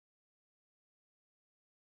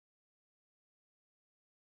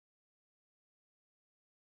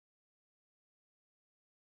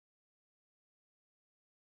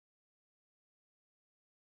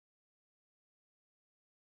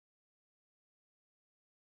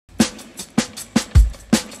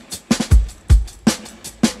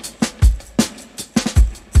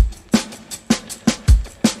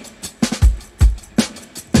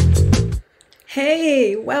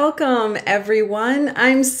Welcome, everyone.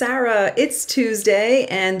 I'm Sarah. It's Tuesday,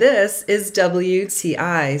 and this is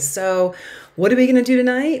WTI. So, what are we going to do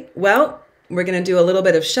tonight? Well, we're going to do a little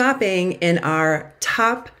bit of shopping in our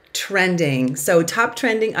top trending. So, top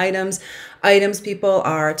trending items people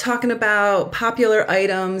are talking about, popular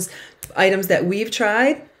items that we've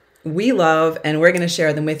tried, we love, and we're going to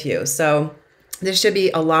share them with you. So, this should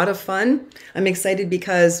be a lot of fun. I'm excited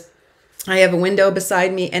because I have a window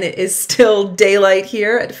beside me and it is still daylight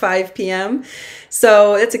here at 5 p.m.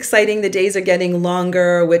 So it's exciting. The days are getting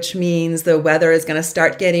longer, which means the weather is going to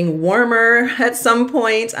start getting warmer at some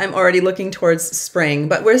point. I'm already looking towards spring,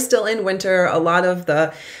 but we're still in winter. A lot of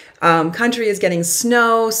the country is getting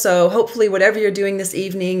snow. So hopefully whatever you're doing this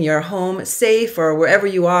evening, you're home safe or wherever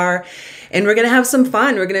you are. And we're going to have some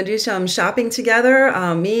fun. We're going to do some shopping together.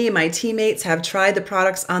 Me and my teammates have tried the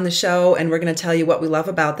products on the show, and we're going to tell you what we love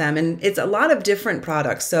about them. And it's a lot of different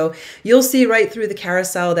products. So you'll see right through the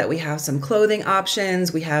carousel that we have some clothing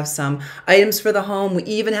options. We have some items for the home. We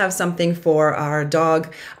even have something for our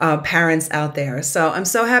dog parents out there. So I'm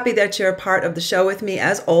so happy that you're a part of the show with me,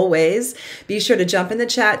 as always. Be sure to jump in the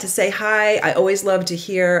chat to say hi. I always love to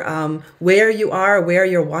hear where you are, where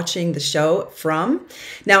you're watching the show from.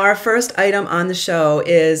 Now, our first item on the show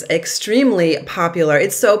is extremely popular.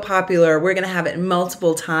 It's so popular, we're going to have it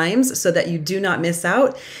multiple times so that you do not miss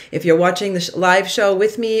out. If you're watching the live show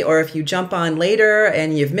with me, or if you jump on later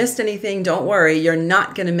and you've missed anything, don't worry, you're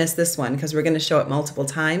not going to miss this one because we're going to show it multiple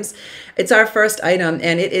times. It's our first item,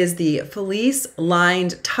 and it is the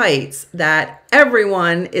fleece-lined tights that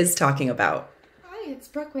everyone is talking about. Hi, it's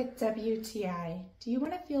Brooke with WTI. Do you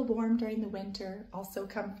want to feel warm during the winter, also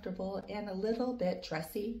comfortable and a little bit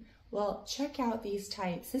dressy? Well, check out these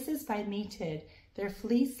tights. This is by Meated. Their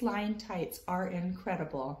fleece-lined tights are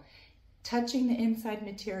incredible. Touching the inside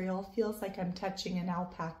material feels like I'm touching an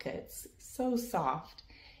alpaca. It's so soft.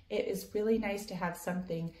 It is really nice to have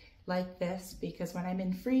something like this because when I'm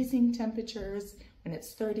in freezing temperatures, when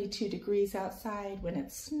it's 32 degrees outside, when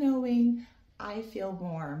it's snowing, I feel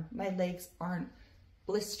warm. My legs aren't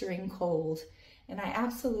blistering cold. And I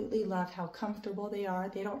absolutely love how comfortable they are.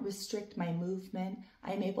 They don't restrict my movement.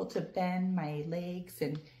 I'm able to bend my legs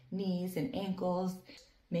and knees and ankles,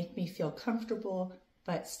 make me feel comfortable,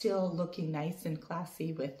 but still looking nice and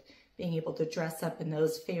classy with being able to dress up in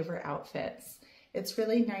those favorite outfits. It's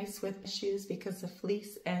really nice with shoes because the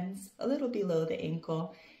fleece ends a little below the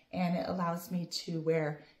ankle, and it allows me to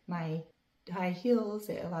wear my high heels.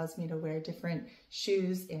 It allows me to wear different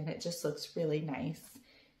shoes, and it just looks really nice.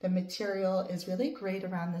 The material is really great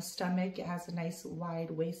around the stomach. It has a nice wide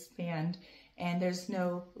waistband, and there's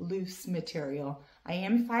no loose material. I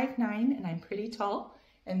am 5'9" and I'm pretty tall,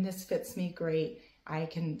 and this fits me great. I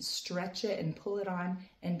can stretch it and pull it on,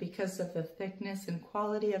 and because of the thickness and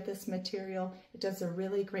quality of this material, it does a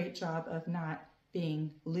really great job of not being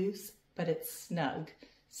loose, but it's snug.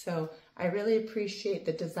 So I really appreciate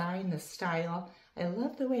the design, the style. I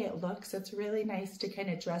love the way it looks. It's really nice to kind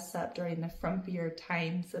of dress up during the frumpier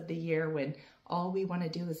times of the year when all we want to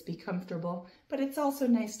do is be comfortable, but it's also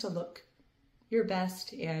nice to look your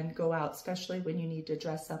best and go out, especially when you need to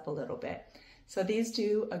dress up a little bit. So these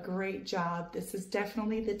do a great job. This is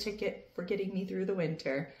definitely the ticket for getting me through the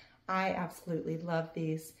winter. I absolutely love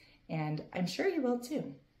these, and I'm sure you will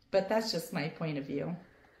too, but that's just my point of view.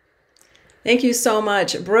 Thank you so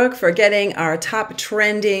much, Brooke, for getting our top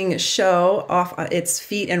trending show off its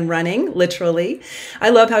feet and running, literally. I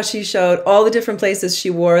love how she showed all the different places she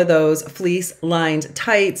wore those fleece-lined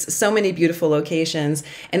tights, so many beautiful locations,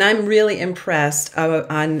 and I'm really impressed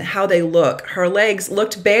on how they look. Her legs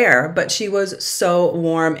looked bare, but she was so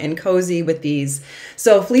warm and cozy with these.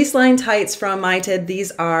 So fleece-lined tights from Meated, these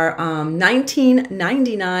are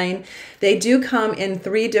 $19.99. They do come in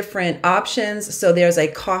 3 different options. So there's a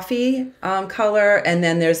coffee color, and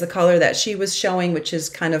then there's the color that she was showing, which is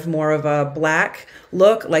kind of more of a black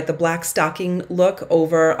look, like the black stocking look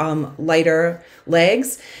over lighter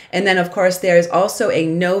legs. And then of course there's also a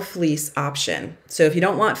no fleece option. So if you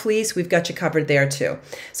don't want fleece, we've got you covered there too.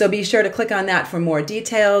 So be sure to click on that for more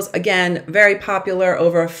details. Again, very popular.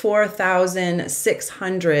 Over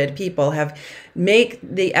 4,600 people have make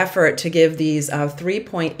the effort to give these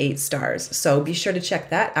 3.8 stars. So be sure to check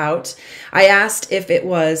that out. I asked if it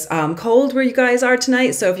was cold where you guys are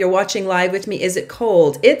tonight. So if you're watching live with me, is it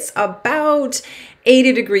cold? It's about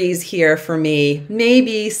 80 degrees here for me,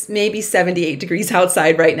 maybe 78 degrees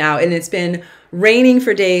outside right now. And it's been raining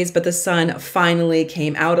for days, but the sun finally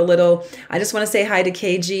came out a little. I just want to say hi to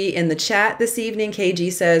KG in the chat this evening.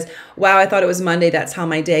 KG says, wow, I thought it was Monday. That's how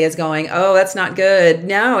my day is going. Oh, that's not good.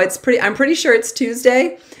 No, I'm pretty sure it's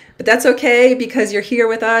Tuesday, But that's okay because you're here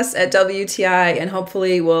with us at WTI, and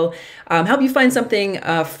hopefully we'll help you find something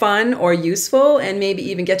fun or useful, and maybe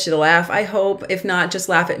even get you to laugh. I hope. If not, just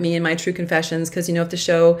laugh at me and my true confessions, because you know,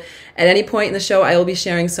 at any point in the show, I will be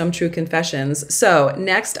sharing some true confessions. So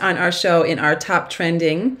next on our show, in our top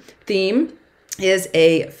trending theme, is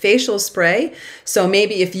a facial spray. So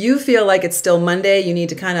maybe if you feel like it's still Monday, you need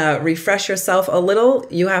to kind of refresh yourself a little,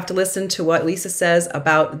 you have to listen to what Lisa says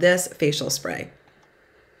about this facial spray.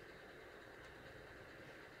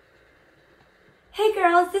 Hey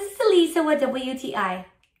girls, this is Elisa with WTI.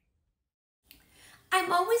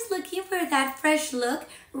 I'm always looking for that fresh look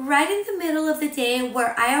right in the middle of the day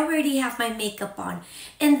where I already have my makeup on.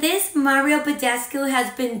 And this Mario Badescu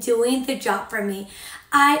has been doing the job for me.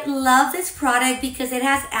 I love this product because it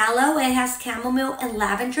has aloe, it has chamomile and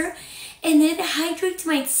lavender, and it hydrates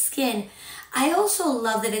my skin. I also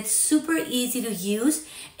love that it's super easy to use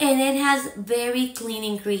and it has very clean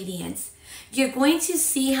ingredients. You're going to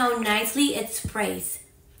see how nicely it sprays.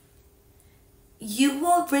 You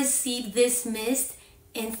will receive this mist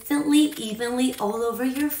instantly, evenly all over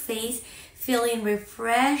your face, feeling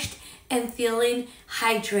refreshed and feeling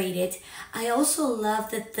hydrated. I also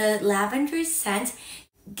love that the lavender scent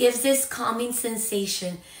gives this calming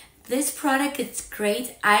sensation. This product is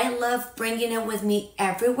great. I love bringing it with me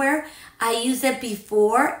everywhere. I use it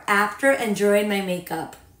before, after, and during my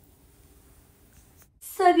makeup.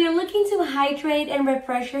 So if you're looking to hydrate and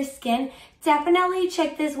refresh your skin, definitely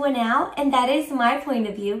check this one out, and that is my point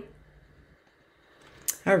of view.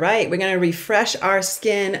 All right, we're going to refresh our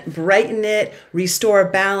skin, brighten it, restore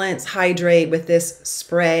balance, hydrate with this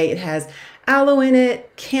spray. It has aloe in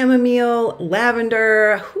it, chamomile,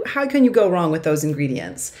 lavender. How can you go wrong with those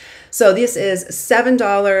ingredients? So this is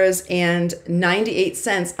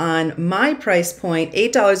 $7.98 on my price point,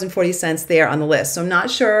 $8.40 there on the list. So I'm not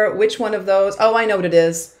sure which one of those. Oh, I know what it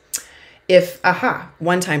is.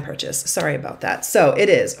 One-time purchase. Sorry about that. So it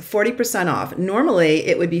is 40% off. Normally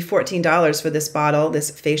it would be $14 for this bottle, this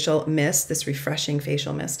facial mist, this refreshing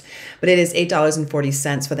facial mist, but it is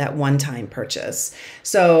 $8.40 for that one-time purchase.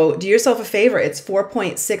 So do yourself a favor. It's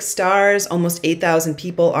 4.6 stars. Almost 8,000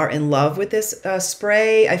 people are in love with this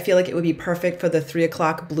spray. I feel like it would be perfect for the 3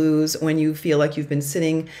 o'clock blues when you feel like you've been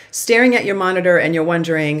staring at your monitor and you're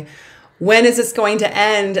wondering, when is this going to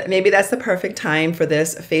end? Maybe that's the perfect time for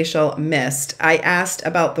this facial mist. I asked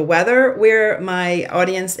about the weather where my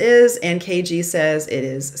audience is, and KG says it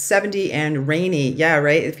is 70 and rainy. Yeah,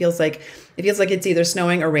 right. It feels like it's either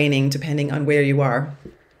snowing or raining depending on where you are.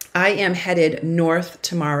 I am headed north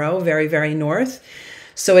tomorrow, very, very north.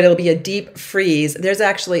 So it'll be a deep freeze. There's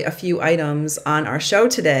actually a few items on our show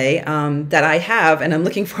today that I have, and I'm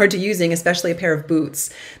looking forward to using, especially a pair of boots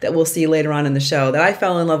that we'll see later on in the show that I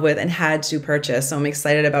fell in love with and had to purchase. So I'm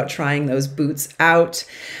excited about trying those boots out.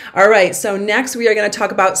 All right, so next we are going to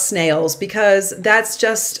talk about snails, because that's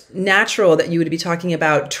just natural that you would be talking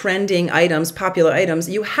about trending items, popular items.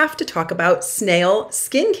 You have to talk about snail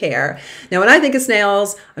skincare. Now, when I think of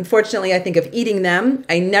snails, unfortunately, I think of eating them.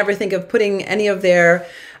 I never think of putting any of their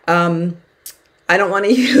I'm trying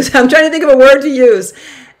to think of a word to use,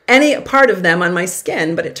 any part of them on my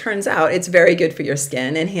skin, but it turns out it's very good for your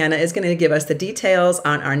skin. And Hannah is going to give us the details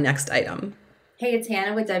on our next item. Hey, it's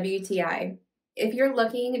Hannah with WTI. If you're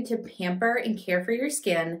looking to pamper and care for your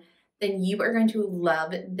skin, then you are going to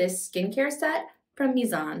love this skincare set from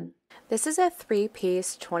Mizan. This is a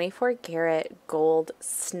 3-piece 24 karat gold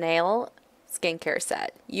snail skincare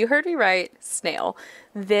set. You heard me right, snail.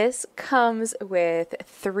 This comes with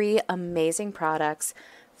 3 amazing products.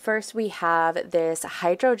 First, we have this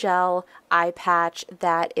hydrogel eye patch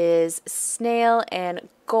that is snail and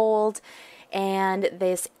gold, and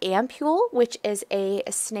this ampule, which is a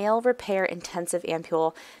snail repair intensive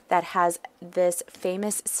ampule that has this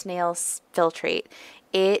famous snail filtrate.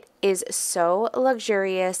 It is so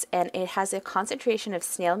luxurious, and it has a concentration of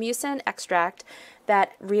snail mucin extract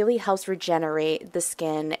that really helps regenerate the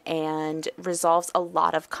skin and resolves a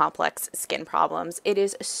lot of complex skin problems. It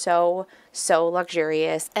is so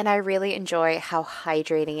luxurious, and I really enjoy how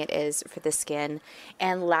hydrating it is for the skin.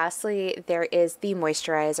 And lastly, there is the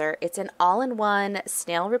moisturizer. It's an all-in-one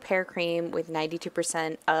snail repair cream with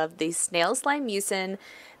 92% of the snail slime mucin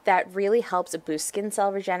that really helps boost skin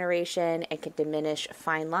cell regeneration and can diminish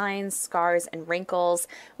fine lines, scars, and wrinkles,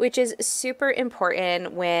 which is super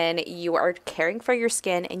important when you are caring for your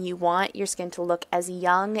skin and you want your skin to look as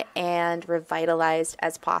young and revitalized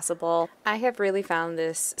as possible. I have really found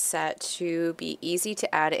this set to be easy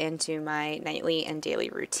to add into my nightly and daily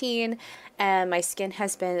routine, and my skin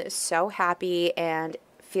has been so happy and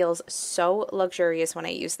feels so luxurious when I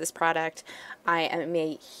use this product. I am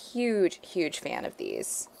a huge fan of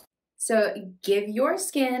these. So give your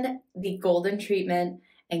skin the golden treatment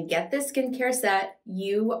and get this skincare set.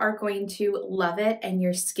 You are going to love it and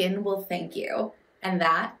your skin will thank you. And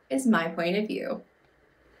that is my point of view.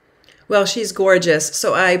 Well, she's gorgeous,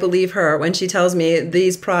 so I believe her when she tells me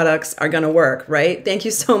these products are going to work, right? Thank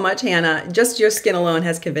you so much, Hannah. Just your skin alone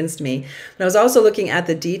has convinced me. But I was also looking at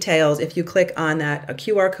the details. If you click on that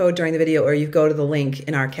QR code during the video or you go to the link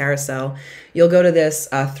in our carousel, you'll go to this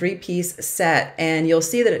 3-piece set and you'll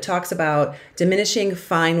see that it talks about diminishing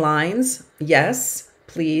fine lines. Yes,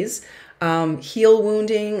 please. Heal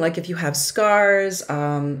wounding, like if you have scars,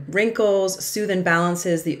 wrinkles, soothe and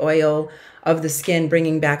balances the oil of the skin,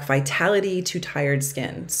 bringing back vitality to tired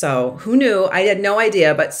skin. So who knew? I had no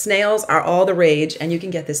idea, but snails are all the rage, and you can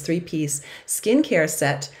get this 3-piece skincare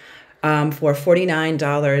set for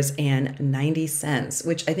 $49.90,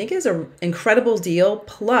 which I think is an incredible deal.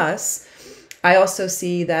 Plus, I also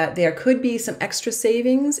see that there could be some extra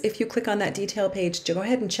savings. If you click on that detail page, go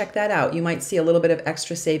ahead and check that out. You might see a little bit of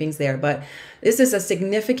extra savings there, but this is a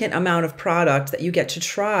significant amount of product that you get to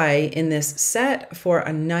try in this set for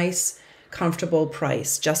a nice, comfortable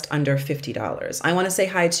price, just under $50. I want to say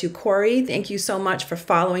hi to Corey. Thank you so much for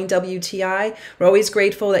following WTI. We're always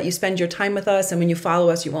grateful that you spend your time with us, and when you follow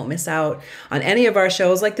us, you won't miss out on any of our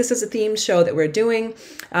shows. Like this is a themed show that we're doing,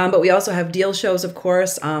 but we also have deal shows, of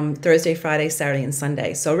course, Thursday, Friday, Saturday, and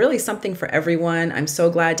Sunday. So really something for everyone. I'm so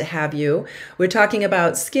glad to have you. We're talking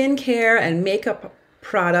about skincare and makeup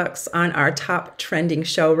products on our top trending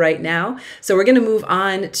show right now. So we're going to move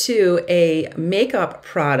on to a makeup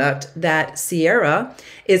product that Sierra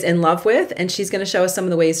is in love with, and she's going to show us some of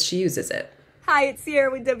the ways she uses it. Hi, it's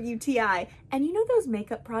Sierra with WTI. And you know those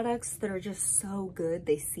makeup products that are just so good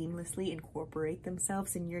they seamlessly incorporate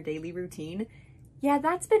themselves in your daily routine? Yeah,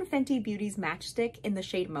 that's been Fenty Beauty's Matchstick in the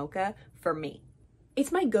shade Mocha for me.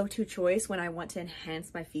 It's my go-to choice when I want to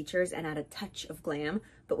enhance my features and add a touch of glam,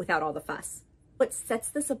 but without all the fuss. What sets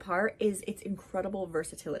this apart is its incredible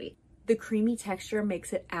versatility. The creamy texture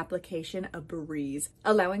makes its application a breeze,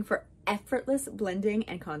 allowing for effortless blending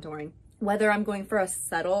and contouring. Whether I'm going for a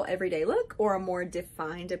subtle everyday look or a more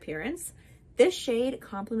defined appearance, this shade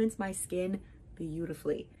complements my skin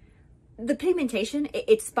beautifully. The pigmentation,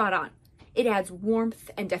 it's spot on. It adds warmth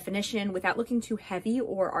and definition without looking too heavy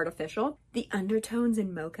or artificial. The undertones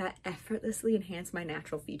in Mocha effortlessly enhance my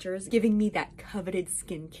natural features, giving me that coveted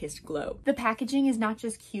skin-kissed glow. The packaging is not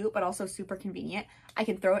just cute, but also super convenient. I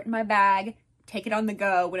can throw it in my bag, take it on the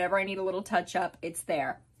go. Whenever I need a little touch-up, it's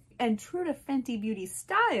there. And true to Fenty Beauty's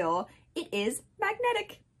style, it is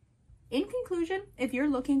magnetic. In conclusion, if you're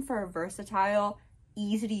looking for a versatile,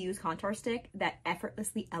 easy-to-use contour stick that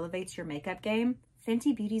effortlessly elevates your makeup game,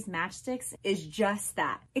 Fenty Beauty's Matchsticks is just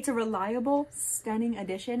that. It's a reliable, stunning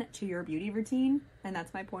addition to your beauty routine, and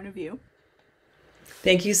that's my point of view.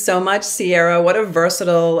 Thank you so much, Sierra. What a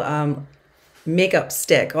versatile makeup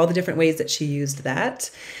stick, all the different ways that she used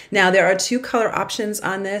that. Now there are 2 color options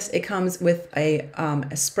on this. It comes with a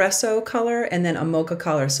espresso color and then a mocha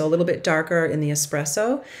color, so a little bit darker in the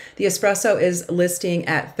espresso. The espresso is listing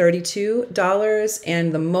at $32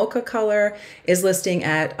 and the mocha color is listing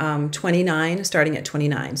at $29, starting at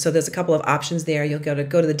 $29. So there's a couple of options there. You'll go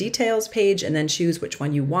to the details page and then choose which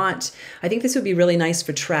one you want. I think this would be really nice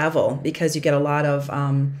for travel because you get a lot of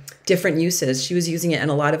different uses. She was using it in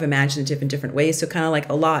a lot of imaginative and different ways, so kind of like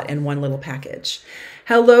a lot in one little package.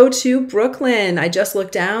 Hello to Brooklyn. I just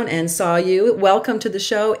looked down and saw you. Welcome to the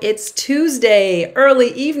show. It's Tuesday,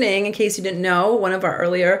 early evening, in case you didn't know. One of our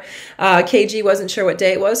earlier KG wasn't sure what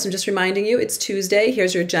day it was, so I'm just reminding you it's Tuesday.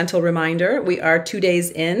 Here's your gentle reminder. We are 2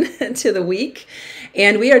 days in to the week,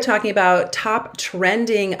 and we are talking about top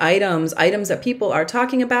trending items that people are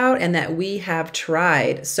talking about and that we have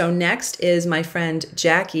tried. So next is my friend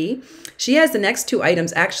Jackie. She has the next 2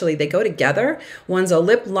 items. Actually, they go together. One's a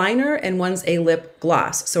lip liner and one's a lip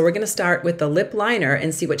gloss. So we're going to start with the lip liner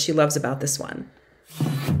and see what she loves about this one.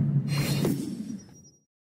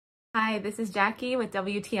 Hi, this is Jackie with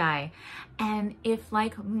WTI. And if,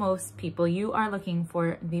 like most people, you are looking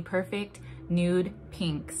for the perfect nude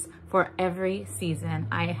pinks for every season,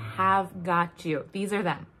 I have got you. These are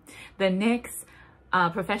them. The NYX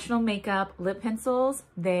Professional Makeup Lip Pencils.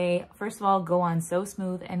 They, first of all, go on so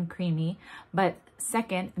smooth and creamy, but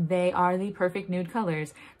second, they are the perfect nude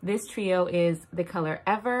colors. This trio is the color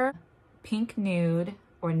Ever, Pink Nude,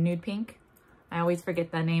 or Nude Pink. I always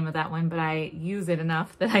forget the name of that one, but I use it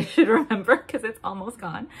enough that I should remember because it's almost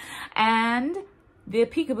gone. And the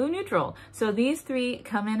Peekaboo Neutral. So these 3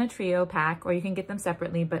 come in a trio pack, or you can get them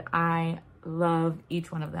separately, but I love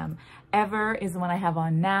each one of them. Ever is the one I have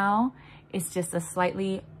on now. It's just a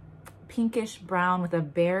slightly pinkish brown with a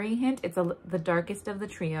berry hint. It's the darkest of the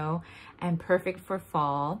trio and perfect for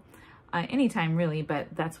fall. Anytime really, but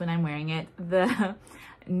that's when I'm wearing it. The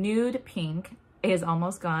nude pink is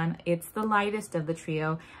almost gone. It's the lightest of the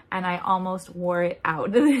trio, and I almost wore it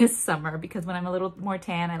out this summer because when I'm a little more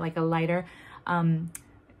tan, I like a lighter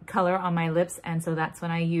color on my lips, and so that's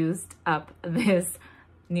when I used up this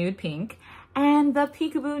nude pink. And the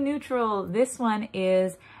Peekaboo Neutral, this one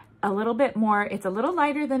is a little bit more, it's a little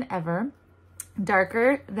lighter than ever,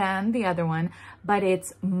 darker than the other one, but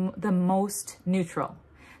it's the most neutral.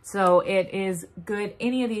 So it is good.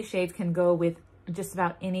 Any of these shades can go with just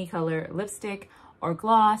about any color lipstick or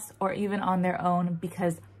gloss or even on their own,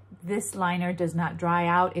 because this liner does not dry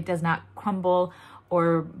out. It does not crumble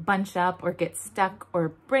or bunch up or get stuck or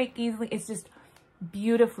break easily. It's just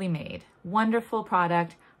beautifully made. Wonderful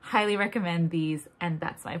product. Highly recommend these, and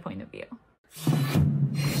that's my point of view.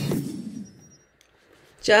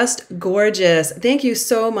 Just gorgeous. Thank you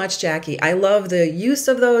so much, Jackie. I love the use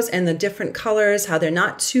of those and the different colors, how they're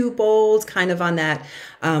not too bold, kind of on that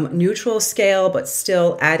neutral scale, but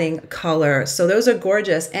still adding color. So those are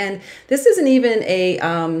gorgeous. And this isn't even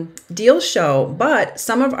a deal show, but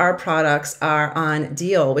some of our products are on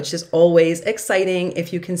deal, which is always exciting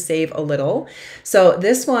if you can save a little. So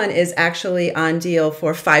this one is actually on deal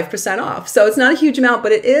for 5% off. So it's not a huge amount,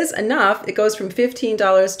 but it is enough. It goes from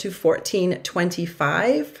 $15 to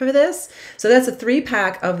 $14.25 for this. So that's a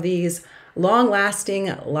 3-pack of these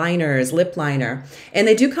long-lasting liners, lip liner. And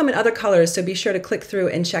they do come in other colors, so be sure to click through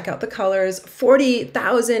and check out the colors.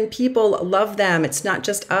 40,000 people love them. It's not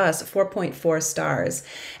just us, 4.4 stars.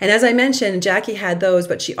 And as I mentioned, Jackie had those,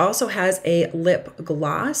 but she also has a lip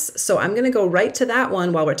gloss. So I'm gonna go right to that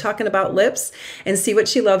one while we're talking about lips and see what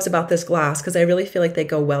she loves about this gloss, because I really feel like they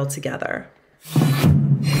go well together.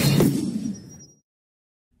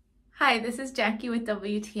 Hi, this is Jackie with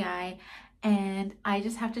WTI, and I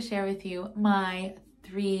just have to share with you my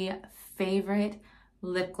 3 favorite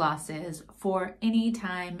lip glosses for any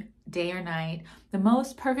time, day or night. The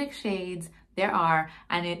most perfect shades there are,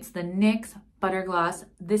 and it's the NYX Butter Gloss.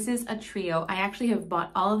 This is a trio. I actually have bought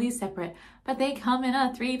all of these separate, but they come in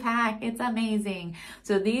a 3-pack. It's amazing.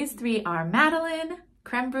 So these 3 are Madeline,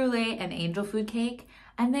 Creme Brulee, and Angel Food Cake,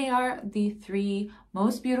 and they are the 3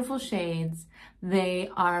 most beautiful shades. They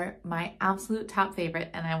are my absolute top favorite,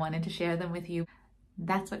 and I wanted to share them with you.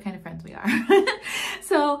 That's what kind of friends we are.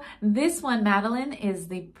 So this one, Madeline, is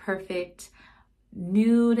the perfect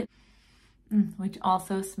nude, which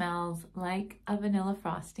also smells like a vanilla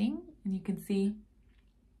frosting. And you can see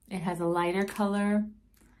it has a lighter color,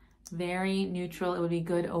 very neutral. It would be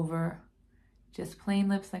good over just plain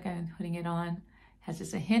lips like I'm putting it on. Has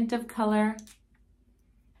just a hint of color.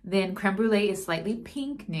 Then Creme Brulee is slightly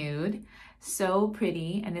pink nude. So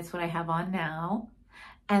pretty, and it's what I have on now.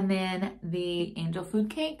 And then the Angel Food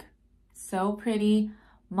Cake, so pretty,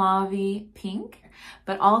 mauve-y pink.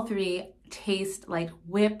 But all 3 taste like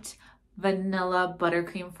whipped vanilla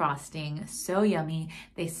buttercream frosting. So yummy.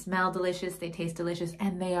 They smell delicious, they taste delicious,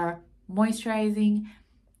 and they are moisturizing,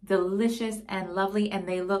 delicious and lovely, and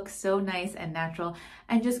they look so nice and natural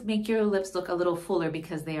and just make your lips look a little fuller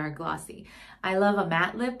because they are glossy. I love a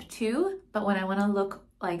matte lip too, but when I want to look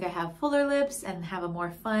like I have fuller lips and have a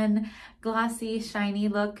more fun, glossy, shiny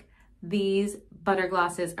look, these butter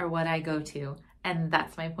glosses are what I go to. And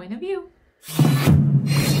that's my point of view.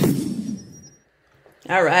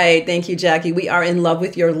 All right. Thank you, Jackie. We are in love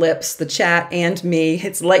with your lips, the chat and me.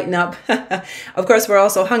 It's lighting up. Of course, we're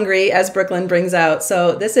also hungry, as Brooklyn brings out.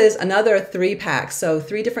 So this is another 3-pack. So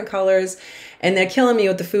 3 different colors. And they're killing me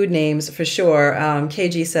with the food names for sure.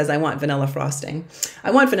 KG says, I want vanilla frosting.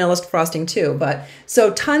 I want vanilla frosting too, but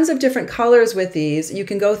so tons of different colors with these. You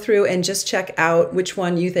can go through and just check out which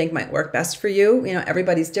one you think might work best for you. You know,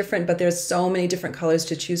 everybody's different, but there's so many different colors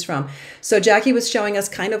to choose from. So Jackie was showing us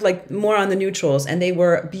kind of like more on the neutrals, and they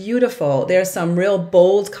were beautiful. There's some real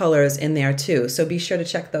bold colors in there too. So be sure to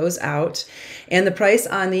check those out. And the price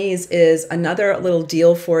on these is another little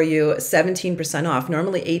deal for you, 17% off.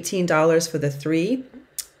 Normally $18 for the 3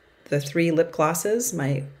 lip glosses.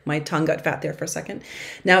 My tongue got fat there for a second.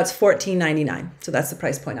 Now it's $14.99. So that's the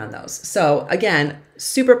price point on those. So again,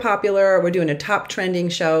 super popular. We're doing a top trending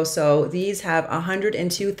show. So these have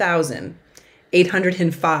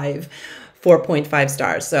 102,805 4.5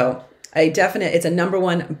 stars. So it's a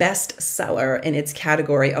 #1 bestseller in its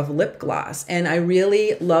category of lip gloss. And I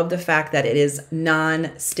really love the fact that it is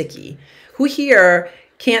non-sticky. Who here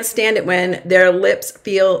can't stand it when their lips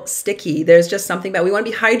feel sticky. There's just something about, we want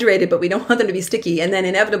to be hydrated, but we don't want them to be sticky. And then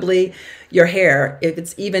inevitably your hair, if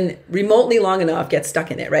it's even remotely long enough, gets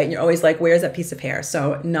stuck in it, right? And you're always like, where's that piece of hair?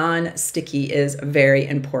 So non-sticky is very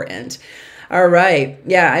important. All right.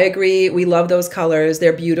 Yeah, I agree. We love those colors.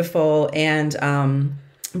 They're beautiful. And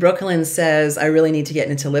Brooklyn says, I really need to get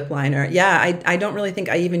into lip liner. Yeah, I don't really think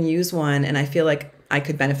I even use one, and I feel like I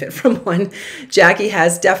could benefit from one. Jackie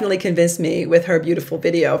has definitely convinced me with her beautiful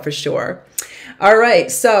video for sure. All right,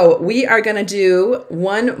 so we are gonna do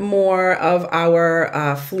one more of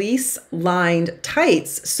our fleece lined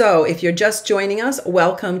tights. So if you're just joining us,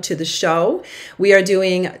 welcome to the show. We are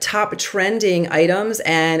doing top trending items,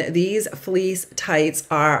 and these fleece tights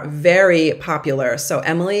are very popular. So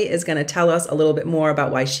Emily is gonna tell us a little bit more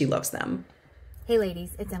about why she loves them. Hey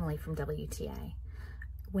ladies, it's Emily from WTI.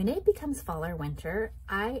 When it becomes fall or winter,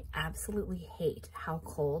 I absolutely hate how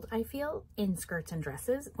cold I feel in skirts and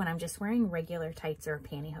dresses when I'm just wearing regular tights or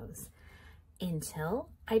pantyhose, until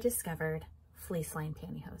I discovered fleece lined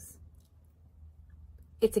pantyhose.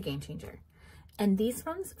 It's a game changer. And these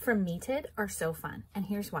ones from Meated are so fun. And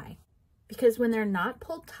here's why. Because when they're not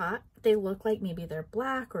pulled taut, they look like maybe they're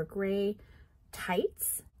black or gray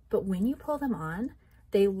tights, but when you pull them on,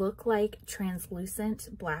 they look like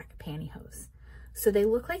translucent black pantyhose. So they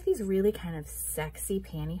look like these really kind of sexy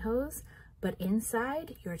pantyhose, but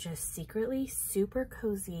inside you're just secretly super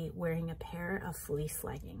cozy wearing a pair of fleece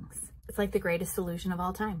leggings. It's like the greatest illusion of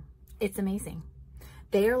all time. It's amazing.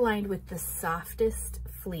 They are lined with the softest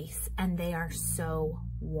fleece and they are so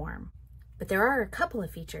warm. But there are a couple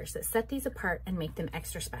of features that set these apart and make them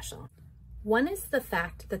extra special. One is the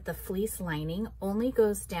fact that the fleece lining only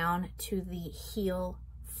goes down to the heel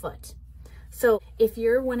foot. So if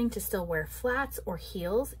you're wanting to still wear flats or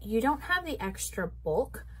heels, you don't have the extra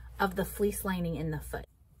bulk of the fleece lining in the foot.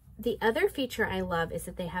 The other feature I love is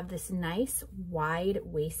that they have this nice wide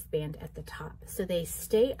waistband at the top. So they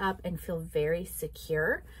stay up and feel very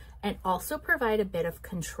secure and also provide a bit of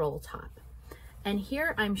control top. And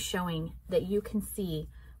here I'm showing that you can see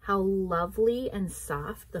how lovely and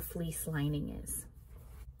soft the fleece lining is.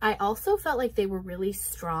 I also felt like they were really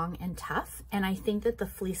strong and tough, and I think that the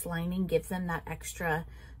fleece lining gives them that extra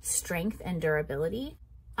strength and durability.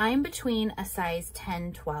 I'm between a size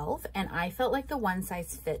 10-12, and I felt like the one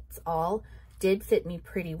size fits all did fit me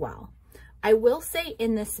pretty well. I will say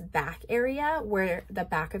in this back area where the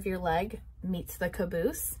back of your leg meets the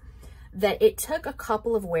caboose, that it took a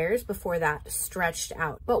couple of wears before that stretched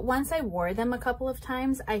out. But once I wore them a couple of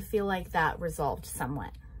times, I feel like that resolved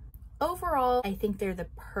somewhat. Overall, I think they're the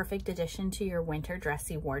perfect addition to your winter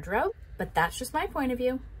dressy wardrobe, but that's just my point of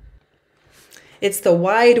view. It's the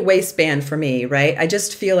wide waistband for me, right? I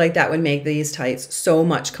just feel like that would make these tights so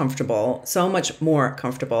much more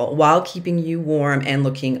comfortable while keeping you warm and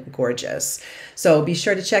looking gorgeous. So be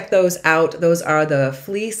sure to check those out. Those are the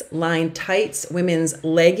fleece lined tights. Women's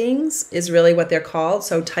leggings is really what they're called.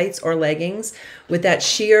 So tights or leggings with that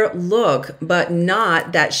sheer look, but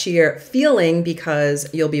not that sheer feeling,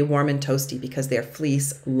 because you'll be warm and toasty because they're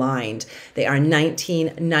fleece lined. They are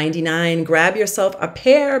 $19.99. Grab yourself a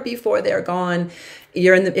pair before they're gone.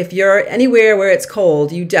 If you're anywhere where it's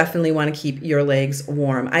cold, you definitely want to keep your legs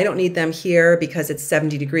warm. I don't need them here because it's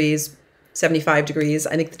 70 degrees, 75 degrees.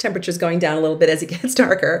 I think the temperature's going down a little bit as it gets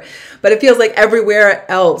darker, but it feels like everywhere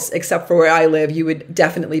else except for where I live, you would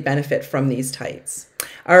definitely benefit from these tights.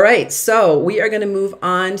 All right, so we are going to move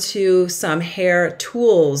on to some hair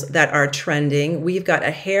tools that are trending. We've got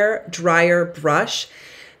a hair dryer brush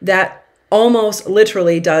that almost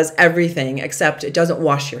literally does everything except it doesn't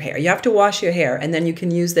wash your hair. You have to wash your hair, and then you can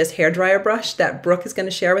use this hair dryer brush that Brooke is going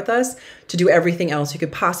to share with us to do everything else you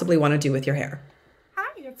could possibly want to do with your hair.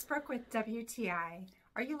 Hi, it's Brooke with WTI.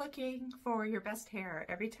 Are you looking for your best hair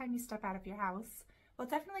every time you step out of your house? Well,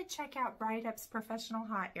 definitely check out Bride Up's Professional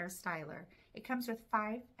Hot Air Styler. It comes with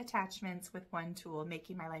 5 attachments with 1 tool,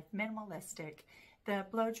 making my life minimalistic. The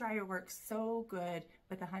blow dryer works so good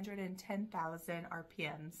with 110,000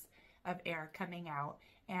 RPMs of air coming out,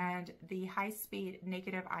 and the high-speed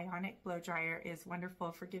negative ionic blow dryer is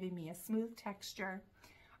wonderful for giving me a smooth texture.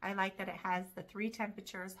 I like that it has the 3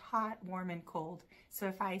 temperatures, hot, warm, and cold. So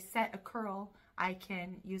if I set a curl, I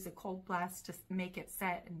can use a cold blast to make it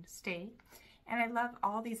set and stay. And I love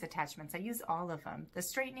all these attachments. I use all of them. The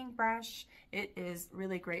straightening brush, it is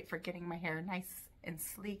really great for getting my hair nice and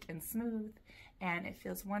sleek and smooth, and it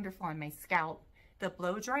feels wonderful on my scalp. The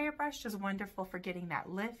blow dryer brush is wonderful for getting that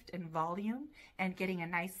lift and volume and getting a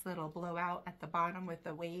nice little blowout at the bottom with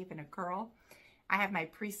a wave and a curl. I have my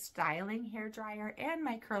pre-styling hair dryer and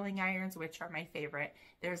my curling irons, which are my favorite.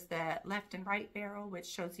 There's the left and right barrel, which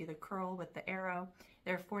shows you the curl with the arrow,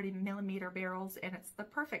 They're 40mm barrels, and it's the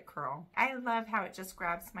perfect curl. I love how it just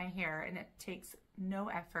grabs my hair, and it takes no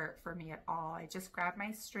effort for me at all. I just grab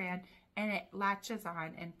my strand and it latches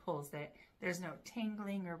on and pulls it. There's no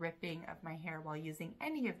tangling or ripping of my hair while using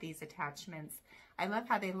any of these attachments. I love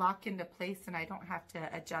how they lock into place and I don't have to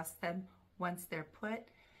adjust them once they're put.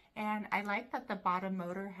 And I like that the bottom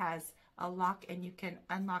motor has a lock and you can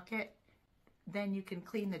unlock it. Then you can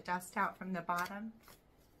clean the dust out from the bottom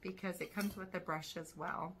because it comes with a brush as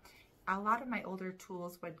well. A lot of my older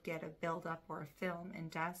tools would get a buildup or a film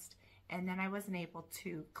and dust, and then I wasn't able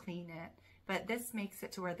to clean it. But this makes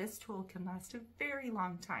it to where this tool can last a very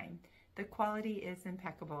long time. The quality is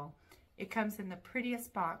impeccable. It comes in the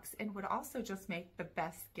prettiest box and would also just make the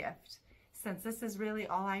best gift. Since this is really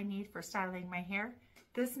all I need for styling my hair,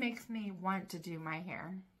 this makes me want to do my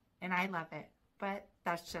hair, and I love it. But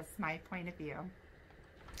that's just my point of view.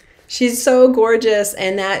 She's so gorgeous,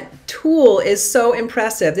 and that tool is so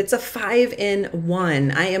impressive. It's a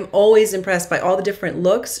 5-in-1. I am always impressed by all the different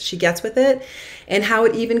looks she gets with it, and how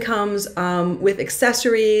it even comes with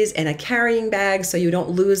accessories and a carrying bag so you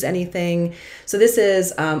don't lose anything. So this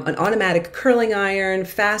is an automatic curling iron,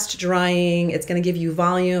 fast drying. It's going to give you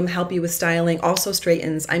volume, help you with styling, also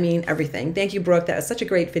straightens. I mean, everything. Thank you, Brooke. That was such a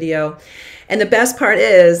great video. And the best part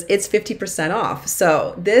is it's 50% off.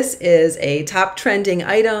 So this is a top trending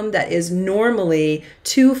item that is normally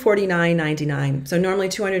 $249.99. So normally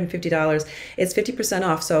 $250. It's 50%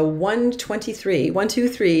 off. So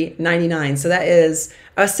 $123.99. So that is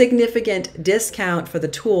a significant discount for the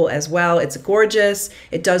tool as well. It's gorgeous.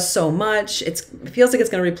 It does so much. It feels like it's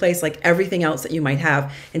going to replace like everything else that you might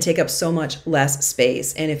have and take up so much less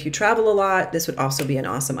space. And if you travel a lot, this would also be an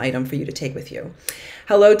awesome item for you to take with you.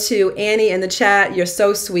 Hello to Annie in the chat. You're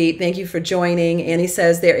so sweet. Thank you for joining. Annie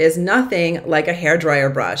says there is nothing like a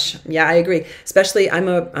hairdryer brush. Yeah, I agree. Especially I'm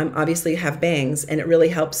obviously have bangs, and it really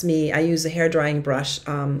helps me. I use a hair drying brush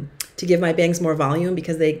to give my bangs more volume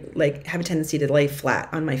because they like have a tendency to lay flat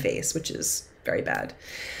on my face, which is very bad.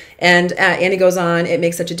 And Annie goes on, it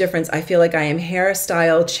makes such a difference. I feel like I am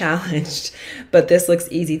hairstyle challenged, but this looks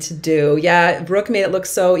easy to do. Yeah, Brooke made it look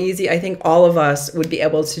so easy. I think all of us would be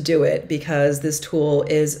able to do it because this tool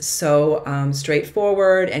is so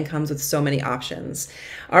straightforward and comes with so many options.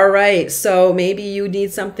 All right, so maybe you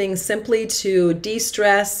need something simply to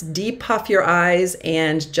de-stress, depuff your eyes,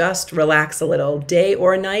 and just relax a little. Day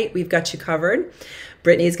or night, we've got you covered.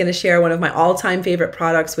 Brittany is going to share one of my all-time favorite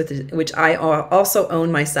products, which I also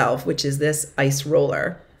own myself, which is this ice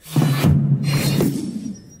roller.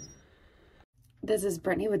 This is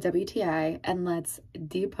Brittany with WTI, and let's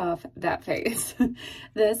depuff that face.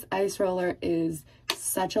 This ice roller is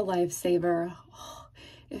such a lifesaver.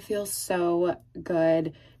 It feels so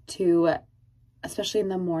good to, especially in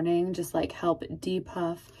the morning, just like help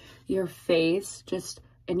depuff your face, just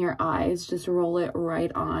in your eyes, just roll it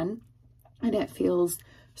right on. And it feels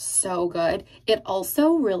so good. It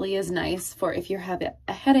also really is nice for if you have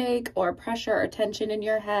a headache or pressure or tension in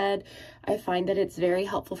your head. I find that it's very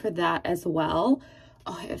helpful for that as well.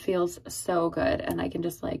 Oh, it feels so good. And I can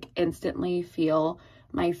just like instantly feel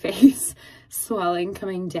my face swelling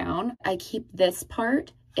coming down. I keep this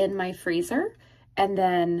part in my freezer, and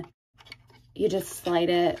then you just slide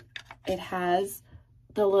it. It has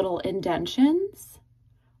the little indentions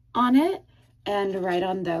on it. And right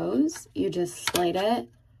on those, you just slide it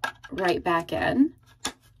right back in,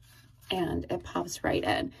 and it pops right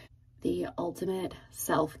in. The ultimate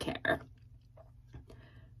self-care.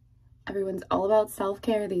 Everyone's all about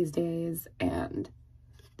self-care these days, and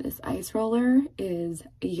this ice roller is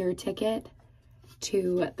your ticket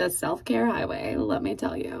to the self-care highway, let me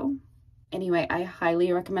tell you. Anyway, I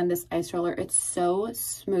highly recommend this ice roller. It's so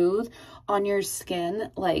smooth on your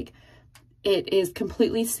skin, like, it is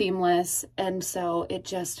completely seamless, and so it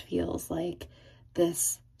just feels like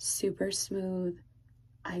this super smooth,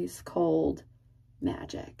 ice cold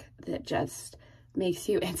magic that just makes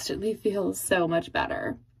you instantly feel so much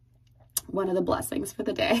better. One of the blessings for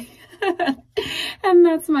the day. And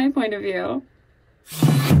that's my point of view.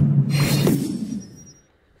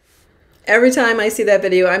 Every time I see that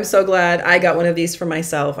video, I'm so glad I got one of these for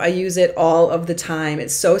myself. I use it all of the time.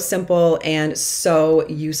 It's so simple and so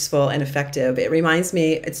useful and effective. It reminds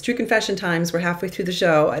me, it's true confession times. We're halfway through the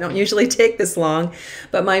show. I don't usually take this long,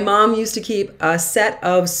 but my mom used to keep a set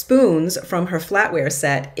of spoons from her flatware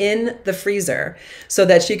set in the freezer so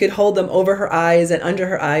that she could hold them over her eyes and under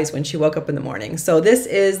her eyes when she woke up in the morning. So this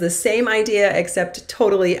is the same idea, except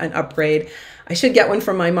totally an upgrade. I should get one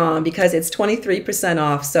from my mom because it's 23%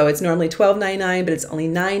 off. So it's normally $12.99, but it's only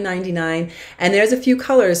 $9.99. And there's a few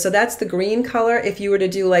colors. So that's the green color. If you were to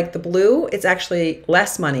do like the blue, it's actually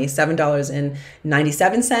less money,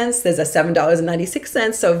 $7.97. There's a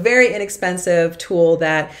 $7.96. So very inexpensive tool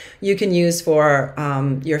that you can use for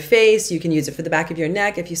your face. You can use it for the back of your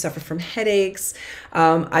neck if you suffer from headaches.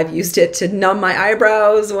 I've used it to numb my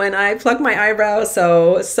eyebrows when I pluck my eyebrows.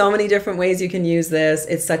 So many different ways you can use this.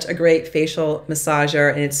 It's such a great facial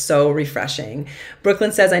massager and it's so refreshing.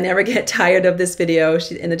 Brooklyn says, I never get tired of this video.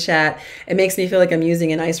 She's in the chat. It makes me feel like I'm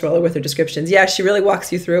using an ice roller with her descriptions. Yeah, she really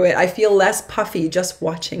walks you through it. I feel less puffy just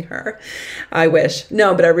watching her. I wish.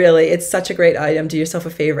 No, but it's such a great item. Do yourself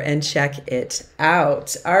a favor and check it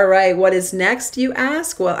out. All right, what is next, you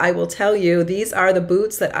ask? Well, I will tell you. These are the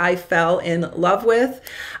boots that I fell in love with.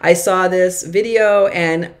 I saw this video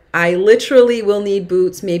and I literally will need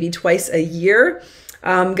boots maybe twice a year.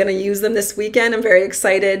 I'm going to use them this weekend. I'm very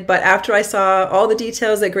excited. But after I saw all the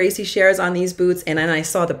details that Gracie shares on these boots and then I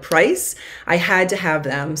saw the price, I had to have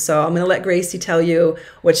them. So I'm going to let Gracie tell you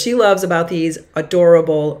what she loves about these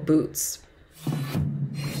adorable boots.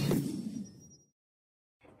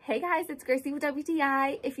 Hey guys, it's Gracie with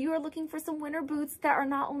WTI. If you are looking for some winter boots that are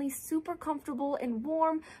not only super comfortable and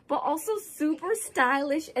warm, but also super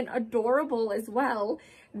stylish and adorable as well,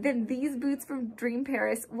 then these boots from Dream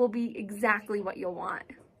Paris will be exactly what you'll want.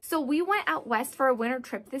 So we went out west for a winter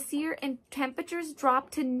trip this year and temperatures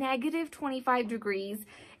dropped to negative 25 degrees.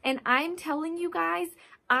 And I'm telling you guys,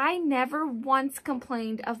 I never once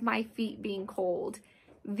complained of my feet being cold.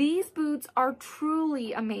 These boots are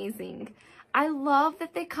truly amazing. I love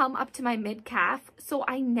that they come up to my mid-calf, so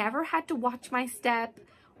I never had to watch my step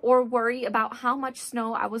or worry about how much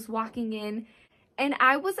snow I was walking in. And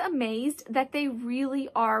I was amazed that they really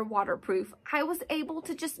are waterproof. I was able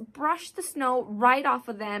to just brush the snow right off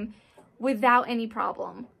of them without any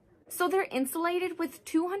problem. So they're insulated with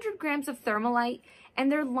 200 grams of Thermalite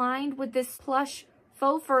and they're lined with this plush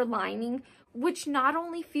faux fur lining, which not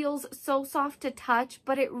only feels so soft to touch,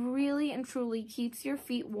 but it really and truly keeps your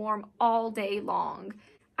feet warm all day long.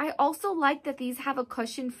 I also like that these have a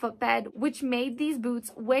cushioned footbed, which made these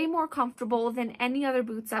boots way more comfortable than any other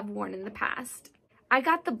boots I've worn in the past. I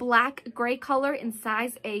got the black gray color in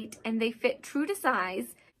size 8 and they fit true to size.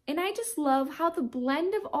 And I just love how the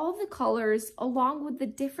blend of all the colors, along with the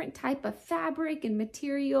different type of fabric and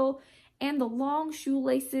material and the long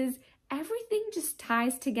shoelaces, everything just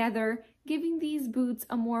ties together, giving these boots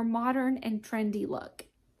a more modern and trendy look.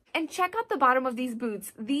 And check out the bottom of these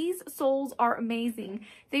boots. These soles are amazing.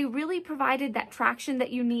 They really provided that traction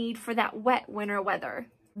that you need for that wet winter weather.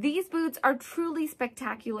 These boots are truly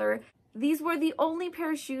spectacular. These were the only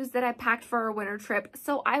pair of shoes that I packed for our winter trip,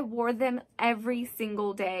 so I wore them every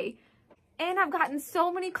single day. And I've gotten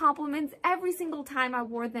so many compliments every single time I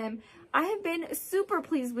wore them. I have been super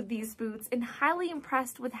pleased with these boots and highly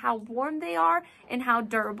impressed with how warm they are and how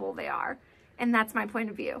durable they are. And that's my point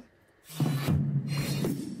of view.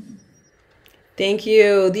 Thank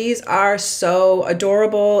you. These are so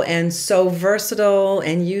adorable and so versatile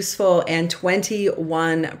and useful, and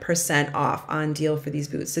 21% off on deal for these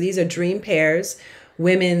boots. So these are Dream Pairs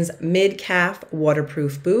women's mid-calf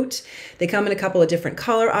waterproof boot. They come in a couple of different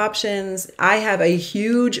color options. I have a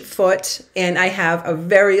huge foot and I have a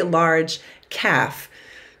very large calf.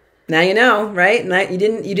 Now you know, right? You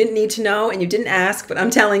didn't need to know and you didn't ask, but I'm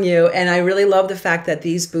telling you. And I really love the fact that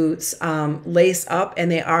these boots lace up and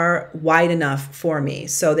they are wide enough for me.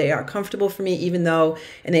 So they are comfortable for me, even though,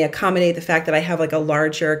 and they accommodate the fact that I have like a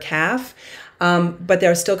larger calf. But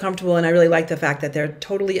they're still comfortable, and I really like the fact that they're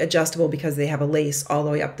totally adjustable because they have a lace all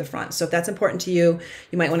the way up the front. So if that's important to you,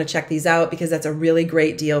 you might want to check these out because that's a really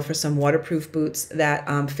great deal for some waterproof boots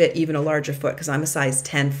that fit even a larger foot, because I'm a size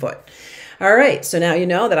 10 foot. All right, so now you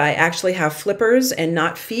know that I actually have flippers and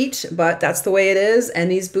not feet, but that's the way it is. And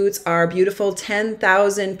these boots are beautiful.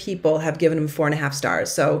 10,000 people have given them 4.5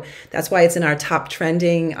 stars. So that's why it's in our top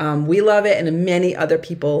trending. We love it, and many other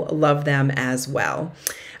people love them as well.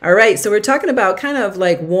 All right, so we're talking about kind of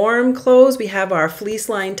like warm clothes. We have our fleece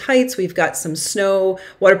lined tights. We've got some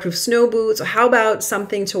waterproof snow boots. So how about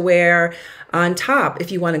something to wear on top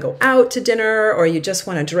if you want to go out to dinner or you just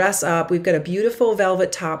want to dress up? We've got a beautiful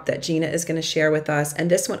velvet top that Gina is going to share with us. And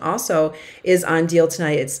this one also is on deal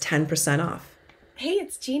tonight. It's 10% off. Hey,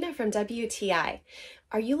 it's Gina from WTI.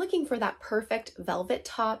 Are you looking for that perfect velvet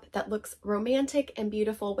top that looks romantic and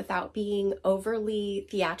beautiful without being overly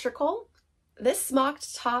theatrical? This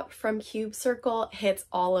smocked top from Cube Circle hits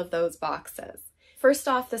all of those boxes. First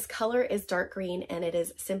off, this color is dark green and it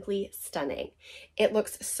is simply stunning. It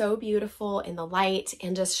looks so beautiful in the light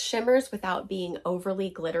and just shimmers without being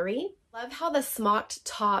overly glittery. Love how the smocked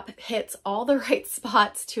top hits all the right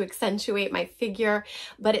spots to accentuate my figure,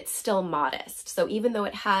 but it's still modest. So even though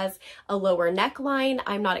it has a lower neckline,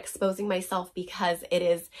 I'm not exposing myself because it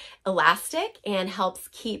is elastic and helps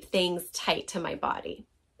keep things tight to my body.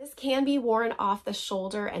 This can be worn off the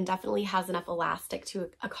shoulder and definitely has enough elastic to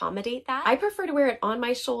accommodate that. I prefer to wear it on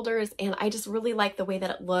my shoulders, and I just really like the way that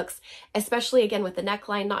it looks, especially again with the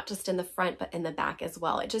neckline, not just in the front, but in the back as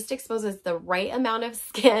well. It just exposes the right amount of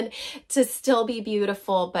skin to still be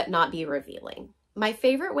beautiful, but not be revealing. My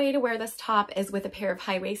favorite way to wear this top is with a pair of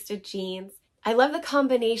high-waisted jeans. I love the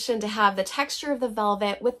combination to have the texture of the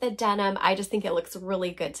velvet with the denim. I just think it looks really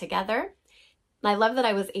good together. I love that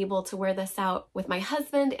I was able to wear this out with my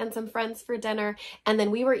husband and some friends for dinner, and then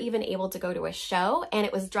we were even able to go to a show, and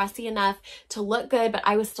it was dressy enough to look good, but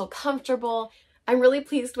I was still comfortable. I'm really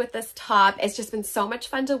pleased with this top. It's just been so much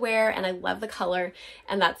fun to wear, and I love the color,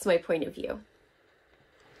 and that's my point of view.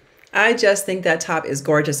 I just think that top is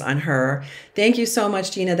gorgeous on her. Thank you so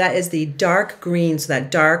much, Gina. That is the dark green, so that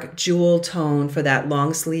dark jewel tone for that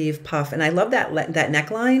long sleeve puff. And I love that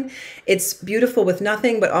neckline. It's beautiful with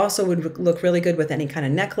nothing, but also would look really good with any kind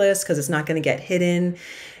of necklace because it's not going to get hidden.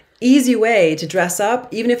 Easy way to dress up,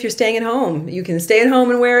 even if you're staying at home. You can stay at home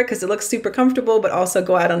and wear it because it looks super comfortable, but also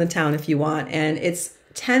go out on the town if you want. And it's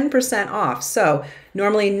 10% off. So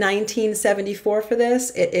normally $19.74 for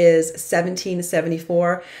this. It is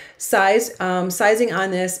 $17.74. Sizing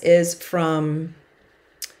on this is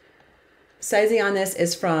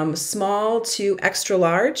from small to extra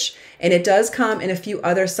large, and it does come in a few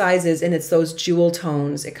other sizes, and it's those jewel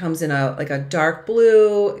tones. It comes in like a dark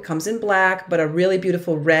blue, it comes in black, but a really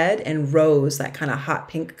beautiful red and rose, that kind of hot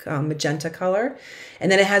pink magenta color.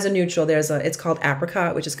 And then it has a neutral. It's called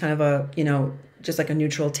apricot, which is kind of a, just like a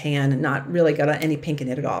neutral tan, not really got any pink in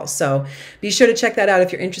it at all. So be sure to check that out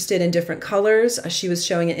if you're interested in different colors. She was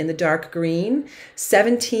showing it in the dark green,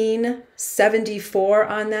 $17.74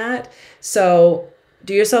 on that. So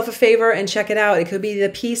do yourself a favor and check it out. It could be the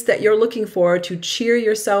piece that you're looking for to cheer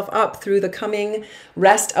yourself up through the coming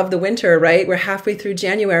rest of the winter, right? We're halfway through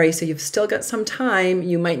January, so you've still got some time.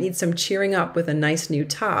 You might need some cheering up with a nice new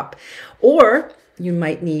top. Or you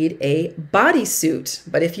might need a bodysuit.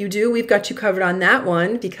 But if you do, we've got you covered on that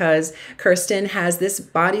one because Kirsten has this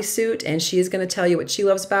bodysuit and she is going to tell you what she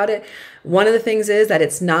loves about it. One of the things is that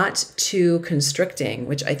it's not too constricting,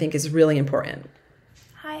 which I think is really important.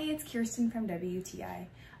 Hi, it's Kirsten from WTI.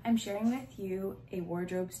 I'm sharing with you a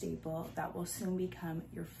wardrobe staple that will soon become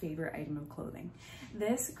your favorite item of clothing.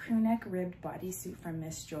 This crewneck ribbed bodysuit from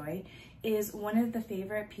Miss Joy is one of the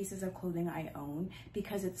favorite pieces of clothing I own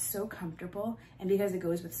because it's so comfortable and because it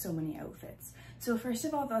goes with so many outfits. So first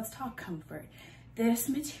of all, let's talk comfort. This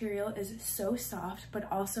material is so soft, but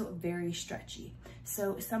also very stretchy.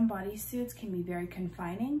 So some bodysuits can be very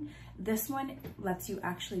confining. This one lets you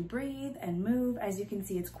actually breathe and move. As you can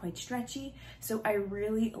see, it's quite stretchy. So I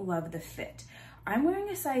really love the fit. I'm wearing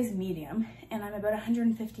a size medium and I'm about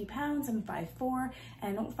 150 pounds, I'm 5'4",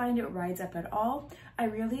 and I don't find it rides up at all. I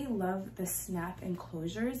really love the snap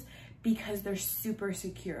enclosures because they're super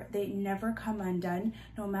secure. They never come undone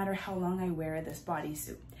no matter how long I wear this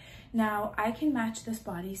bodysuit. Now, I can match this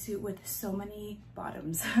bodysuit with so many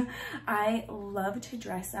bottoms. I love to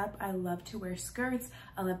dress up, I love to wear skirts,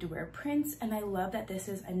 I love to wear prints, and I love that this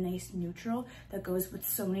is a nice neutral that goes with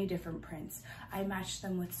so many different prints. I match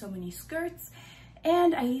them with so many skirts,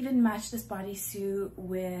 and I even match this bodysuit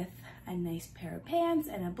with a nice pair of pants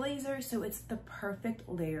and a blazer, so it's the perfect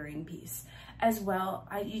layering piece. As well,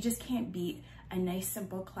 you just can't beat a nice,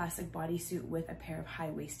 simple, classic bodysuit with a pair of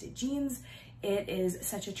high-waisted jeans. It is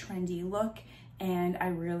such a trendy look, and I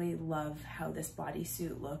really love how this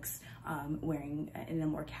bodysuit looks wearing in a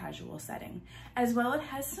more casual setting. As well, it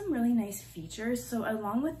has some really nice features. So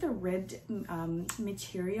along with the ribbed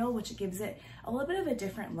material, which gives it a little bit of a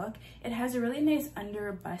different look, it has a really nice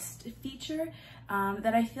under bust feature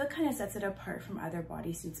that I feel kind of sets it apart from other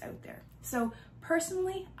bodysuits out there. So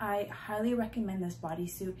personally, I highly recommend this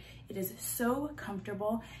bodysuit. It is so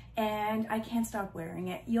comfortable and I can't stop wearing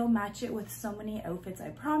it. You'll match it with so many outfits, I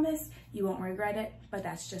promise. You won't regret it, but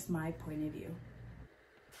that's just my point of view.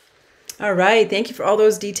 All right, thank you for all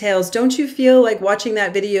those details. Don't you feel like watching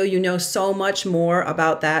that video, you know so much more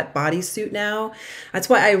about that bodysuit now? That's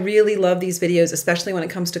why I really love these videos, especially when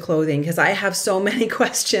it comes to clothing, because I have so many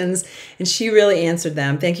questions and she really answered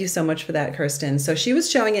them. Thank you so much for that, Kirsten. So she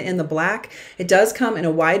was showing it in the black. It does come in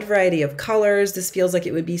a wide variety of colors. This feels like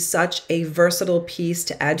it would be such a versatile piece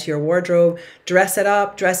to add to your wardrobe. Dress it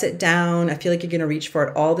up, dress it down. I feel like you're gonna reach for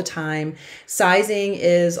it all the time. Sizing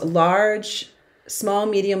is large, small,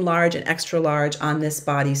 medium, large, and extra large on this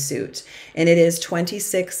bodysuit. And it is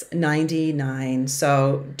 $26.99.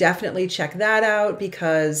 So definitely check that out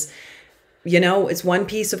because, you know, it's one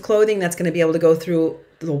piece of clothing that's going to be able to go through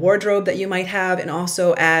the wardrobe that you might have and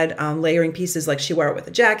also add layering pieces. Like she wore it with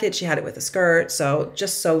a jacket, she had it with a skirt, so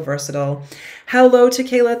just so versatile. Hello to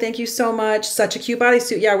Kayla, thank you so much. Such a cute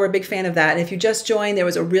bodysuit. Yeah, we're a big fan of that. And if you just joined, there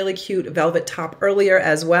was a really cute velvet top earlier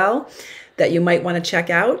as well that you might want to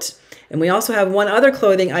check out. And we also have one other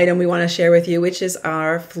clothing item we want to share with you, which is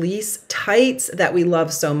our fleece tights that we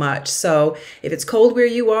love so much. So if it's cold where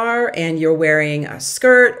you are and you're wearing a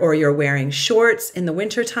skirt or you're wearing shorts in the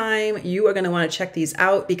wintertime, you are going to want to check these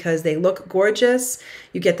out because they look gorgeous.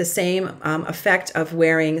 You get the same effect of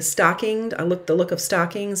wearing the look of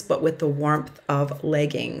stockings, but with the warmth of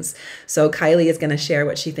leggings. So Kylie is going to share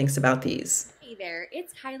what she thinks about these. Hey there,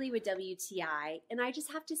 it's Kylie with WTI, and I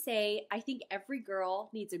just have to say, I think every girl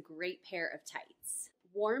needs a great pair of tights.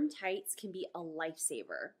 Warm tights can be a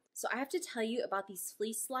lifesaver. So I have to tell you about these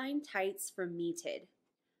fleece-lined tights from Meated.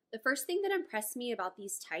 The first thing that impressed me about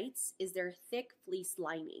these tights is their thick fleece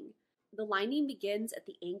lining. The lining begins at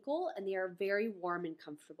the ankle, and they are very warm and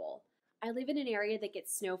comfortable. I live in an area that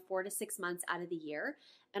gets snow 4 to 6 months out of the year,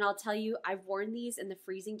 and I'll tell you, I've worn these in the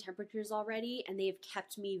freezing temperatures already, and they've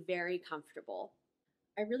kept me very comfortable.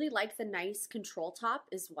 I really like the nice control top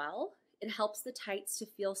as well. It helps the tights to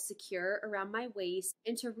feel secure around my waist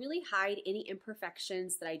and to really hide any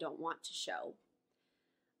imperfections that I don't want to show.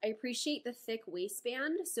 I appreciate the thick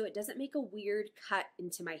waistband so it doesn't make a weird cut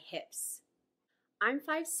into my hips. I'm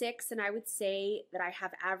 5'6", and I would say that I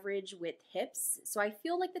have average width hips, so I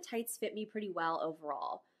feel like the tights fit me pretty well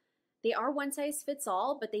overall. They are one size fits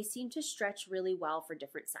all, but they seem to stretch really well for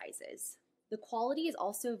different sizes. The quality is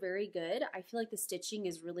also very good. I feel like the stitching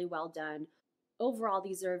is really well done. Overall,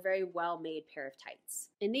 these are a very well made pair of tights,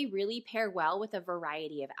 and they really pair well with a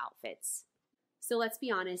variety of outfits. So let's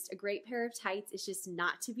be honest, a great pair of tights is just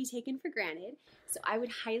not to be taken for granted, so I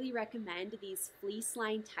would highly recommend these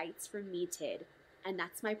fleece-lined tights from Meated. And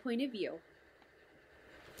that's my point of view.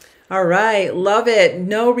 All right, love it.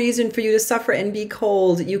 No reason for you to suffer and be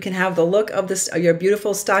cold. You can have the look of your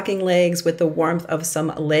beautiful stocking legs with the warmth of some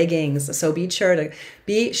leggings. So be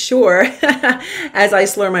sure, as I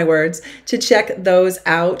slur my words, to check those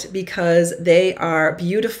out because they are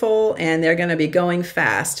beautiful and they're going to be going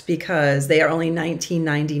fast because they are only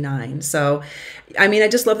 $19.99. So I mean, I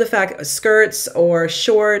just love the fact skirts or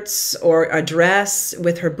shorts or a dress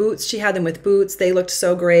with her boots. She had them with boots. They looked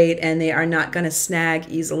so great and they are not going to snag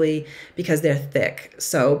easily because they're thick.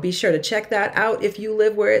 So be sure to check that out. If you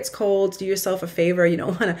live where it's cold, do yourself a favor. You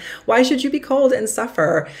don't want to, why should you be cold and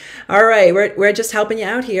suffer? All right, we're just helping you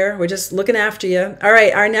out here. We're just looking after you. All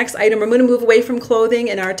right, our next item, we're going to move away from clothing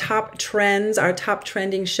and our top trends, our top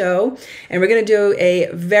trending show. And we're going to do a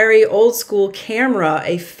very old school camera,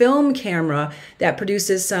 a film camera that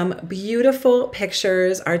produces some beautiful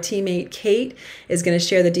pictures. Our teammate Kate is going to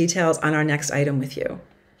share the details on our next item with you.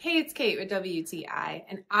 Hey, it's Kate with WTI,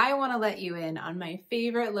 and I want to let you in on my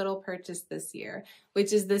favorite little purchase this year,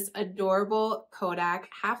 which is this adorable Kodak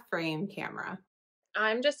half-frame camera.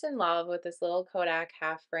 I'm just in love with this little Kodak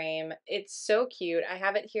half frame. It's so cute. I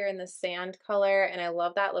have it here in the sand color and I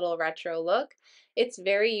love that little retro look. It's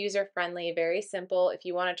very user-friendly, very simple. If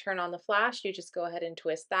you want to turn on the flash, you just go ahead and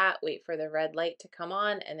twist that, wait for the red light to come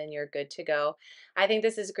on, and then you're good to go. I think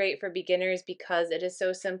this is great for beginners because it is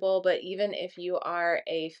so simple, but even if you are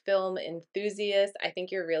a film enthusiast, I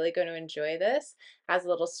think you're really going to enjoy this. It has a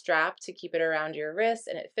little strap to keep it around your wrist,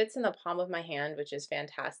 and it fits in the palm of my hand, which is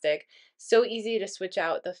fantastic. So easy to switch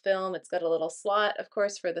out the film. It's got a little slot, of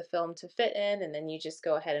course, for the film to fit in, and then you just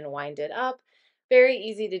go ahead and wind it up. Very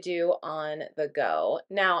easy to do on the go.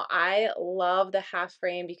 Now, I love the half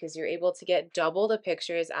frame because you're able to get double the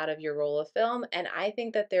pictures out of your roll of film, and I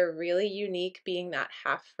think that they're really unique being that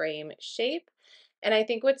half frame shape. And I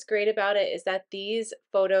think what's great about it is that these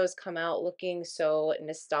photos come out looking so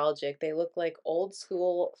nostalgic. They look like old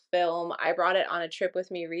school film. I brought it on a trip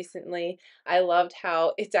with me recently. I loved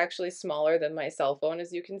how it's actually smaller than my cell phone,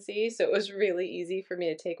 as you can see, so it was really easy for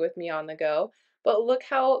me to take with me on the go. But look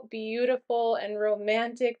how beautiful and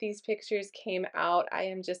romantic these pictures came out. I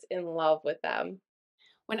am just in love with them.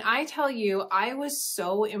 When I tell you, I was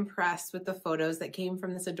so impressed with the photos that came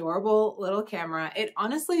from this adorable little camera. It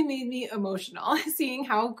honestly made me emotional seeing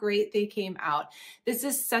how great they came out. This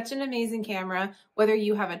is such an amazing camera, whether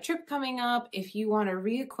you have a trip coming up, if you want to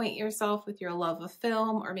reacquaint yourself with your love of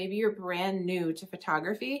film, or maybe you're brand new to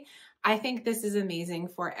photography. I think this is amazing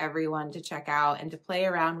for everyone to check out and to play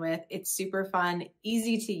around with. It's super fun,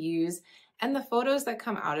 easy to use, and the photos that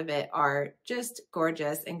come out of it are just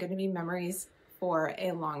gorgeous and going to be memories for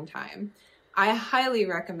a long time. I highly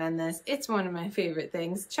recommend this. It's one of my favorite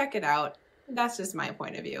things. Check it out. That's just my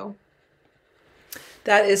point of view.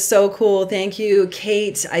 That is so cool. Thank you,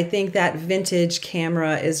 Kate. I think that vintage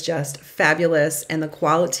camera is just fabulous, and the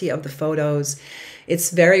quality of the photos,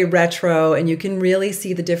 it's very retro, and you can really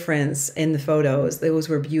see the difference in the photos. Those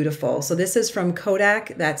were beautiful. So this is from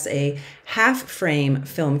Kodak. That's a half frame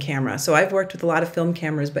film camera. So I've worked with a lot of film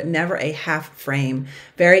cameras, but never a half frame.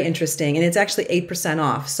 Very interesting. And it's actually 8%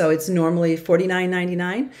 off. So it's normally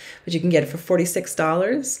 $49.99, but you can get it for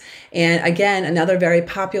 $46. And again, another very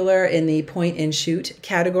popular in the point and shoot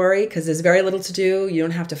category, because there's very little to do. You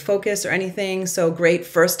don't have to focus or anything. So great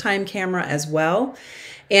first time camera as well.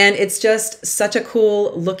 And it's just such a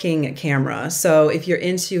cool looking camera. So if you're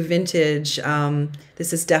into vintage,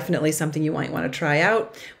 this is definitely something you might want to try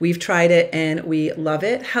out. We've tried it and we love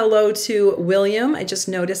it. Hello to William. I just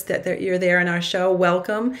noticed that you're there in our show.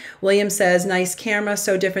 Welcome. William says, nice camera,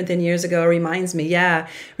 so different than years ago. Reminds me, yeah,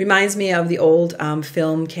 reminds me of the old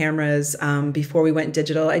film cameras before we went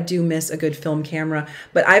digital. I do miss a good film camera,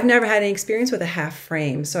 but I've never had any experience with a half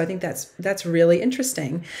frame. So I think that's really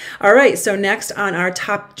interesting. All right, so next on our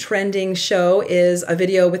top trending show is a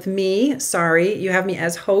video with me. Sorry, you have me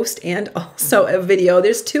as host and also a video.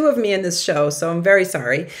 There's two of me in this show, so I'm very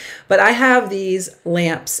sorry. But I have these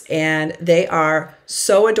lamps and they are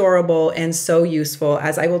so adorable and so useful,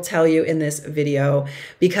 as I will tell you in this video,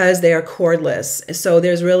 because they are cordless. So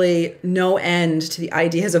there's really no end to the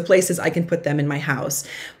ideas of places I can put them in my house.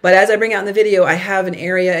 But as I bring out in the video, I have an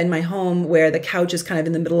area in my home where the couch is kind of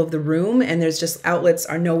in the middle of the room and there's just outlets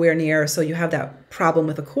are nowhere near. So you have that problem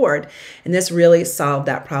with a cord. And this really solved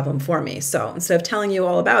that problem for me. So instead of telling you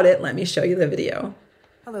all about it, let me show you the video.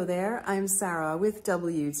 Hello there, I'm Sarah with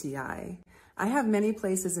WTI. I have many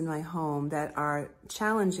places in my home that are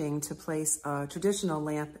challenging to place a traditional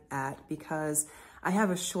lamp at because I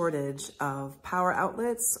have a shortage of power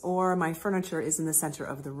outlets or my furniture is in the center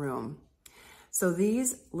of the room. So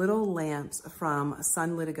these little lamps from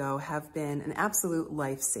Sunlitigo have been an absolute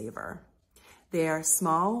lifesaver. They are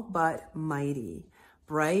small but mighty,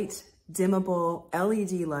 bright, dimmable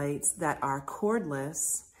LED lights that are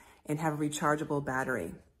cordless and have a rechargeable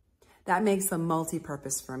battery. That makes them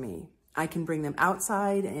multi-purpose for me. I can bring them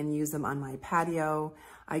outside and use them on my patio.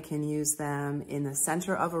 I can use them in the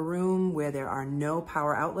center of a room where there are no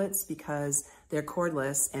power outlets because they're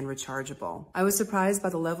cordless and rechargeable. I was surprised by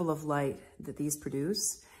the level of light that these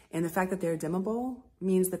produce, and the fact that they're dimmable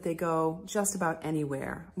means that they go just about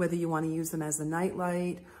anywhere, whether you want to use them as a night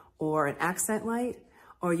light or an accent light,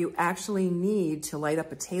 or you actually need to light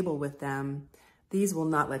up a table with them. These will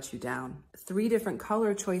not let you down. 3 different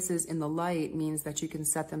color choices in the light means that you can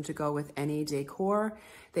set them to go with any decor.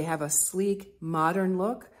 They have a sleek, modern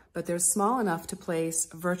look, but they're small enough to place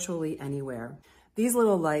virtually anywhere. These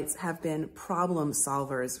little lights have been problem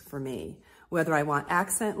solvers for me. Whether I want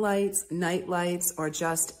accent lights, night lights, or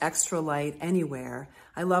just extra light anywhere,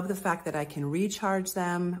 I love the fact that I can recharge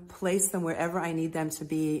them, place them wherever I need them to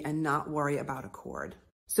be, and not worry about a cord.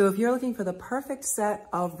 So if you're looking for the perfect set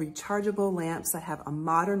of rechargeable lamps that have a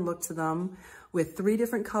modern look to them with 3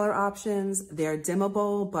 different color options, they're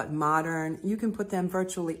dimmable but modern, you can put them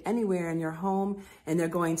virtually anywhere in your home and they're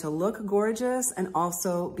going to look gorgeous and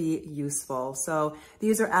also be useful. So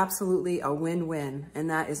these are absolutely a win-win, and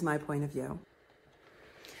that is my point of view.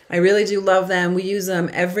 I really do love them. We use them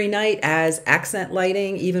every night as accent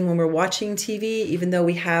lighting, even when we're watching TV, even though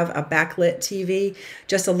we have a backlit TV.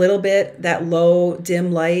 Just a little bit, that low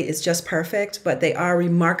dim light is just perfect, but they are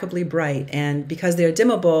remarkably bright. And because they're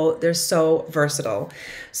dimmable, they're so versatile.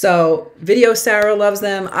 So Video Sarah loves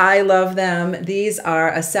them. I love them. These are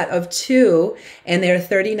a set of 2 and they're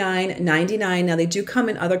 $39.99. Now they do come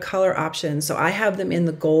in other color options. So I have them in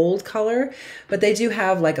the gold color, but they do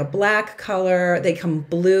have like a black color. They come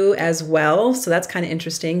blue as well, so that's kind of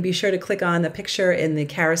interesting. Be sure to click on the picture in the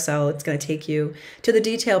carousel. It's going to take you to the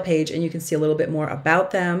detail page and you can see a little bit more about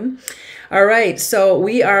them. All right, so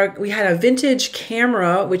we had a vintage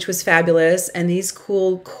camera, which was fabulous, and these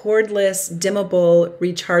cool cordless, dimmable,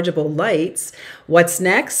 rechargeable lights. What's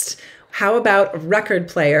next? How about a record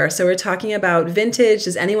player? So we're talking about vintage.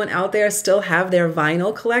 Does anyone out there still have their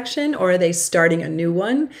vinyl collection, or are they starting a new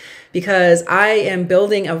one? Because I am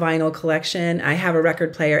building a vinyl collection. I have a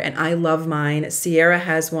record player and I love mine. Sierra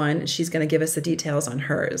has one. She's going to give us the details on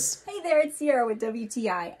hers. Hey there, it's Sierra with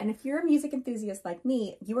WTI. And if you're a music enthusiast like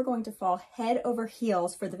me, you are going to fall head over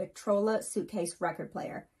heels for the Victrola Suitcase record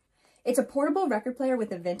player. It's a portable record player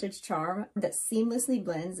with a vintage charm that seamlessly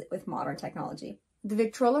blends with modern technology. The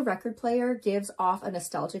Victrola record player gives off a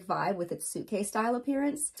nostalgic vibe with its suitcase style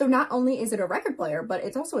appearance. So not only is it a record player, but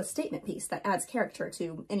it's also a statement piece that adds character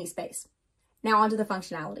to any space. Now onto the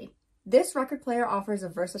functionality. This record player offers a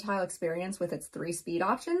versatile experience with its 3 speed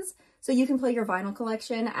options, so you can play your vinyl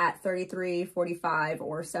collection at 33, 45,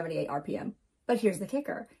 or 78 RPM. But here's the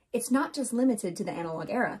kicker. It's not just limited to the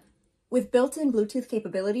analog era. With built-in Bluetooth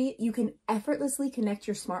capability, you can effortlessly connect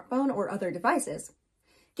your smartphone or other devices,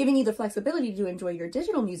 giving you the flexibility to enjoy your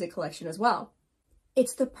digital music collection as well.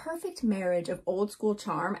 It's the perfect marriage of old school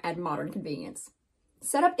charm and modern convenience.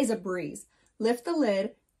 Setup is a breeze. Lift the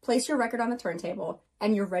lid, place your record on the turntable,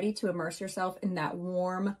 and you're ready to immerse yourself in that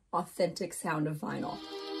warm, authentic sound of vinyl.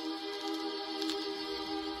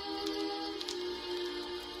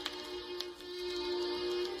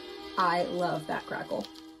 I love that crackle.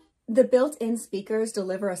 The built-in speakers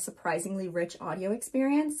deliver a surprisingly rich audio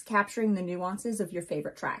experience, capturing the nuances of your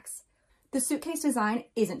favorite tracks. The suitcase design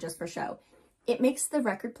isn't just for show. It makes the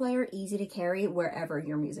record player easy to carry wherever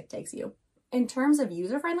your music takes you. In terms of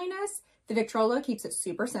user-friendliness, the Victrola keeps it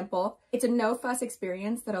super simple. It's a no-fuss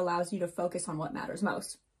experience that allows you to focus on what matters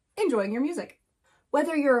most, enjoying your music.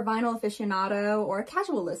 Whether you're a vinyl aficionado or a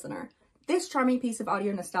casual listener, this charming piece of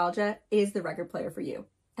audio nostalgia is the record player for you.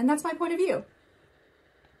 And that's my point of view.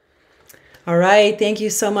 All right. Thank you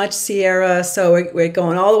so much, Sierra. So we're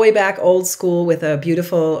going all the way back old school with a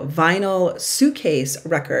beautiful vinyl suitcase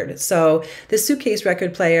record. So this suitcase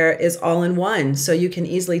record player is all in one. So you can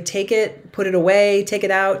easily take it, put it away, take it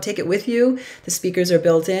out, take it with you. The speakers are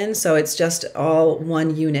built in. So it's just all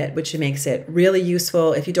one unit, which makes it really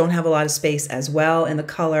useful if you don't have a lot of space as well. And the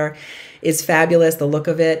color is fabulous, the look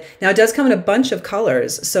of it. Now it does come in a bunch of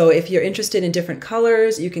colors. So if you're interested in different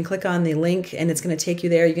colors, you can click on the link and it's going to take you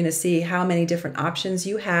there. You're going to see how many different options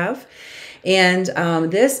you have. And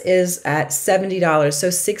this is at $70, so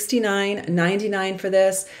 $69.99 for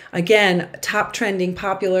this. Again, top trending,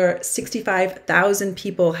 popular, 65,000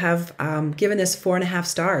 people have given this 4.5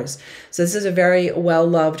 stars. So this is a very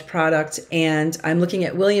well-loved product. And I'm looking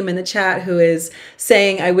at William in the chat who is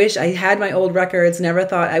saying, I wish I had my old records, never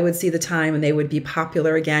thought I would see the time and they would be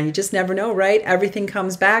popular again. You just never know, right? Everything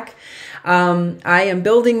comes back. I am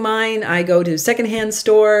building mine. I go to secondhand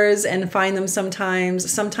stores and find them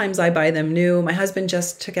sometimes. Sometimes I buy them new. My husband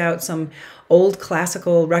just took out some old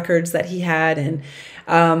classical records that he had. And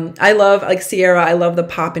I love, like Sierra, I love the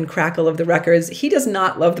pop and crackle of the records. He does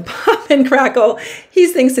not love the pop and crackle. He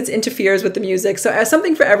thinks it interferes with the music. So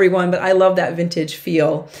something for everyone, but I love that vintage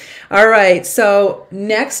feel. All right, so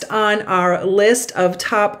next on our list of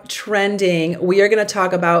top trending, we are going to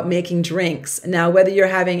talk about making drinks. Now, whether you're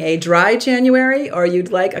having a dry January or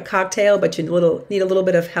you'd like a cocktail, but you need a little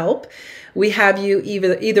bit of help, we have you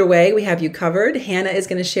either way, we have you covered. Hannah is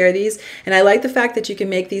going to share these. And I like the fact that you can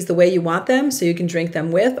make these the way you want them, so you can drink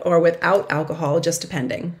them with or without alcohol, just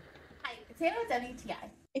depending. Hi, it's Hannah with WTI.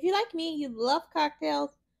 If you like me, you love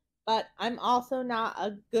cocktails, but I'm also not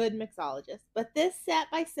a good mixologist. But this set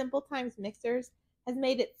by Simple Times Mixers has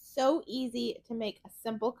made it so easy to make a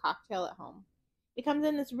simple cocktail at home. It comes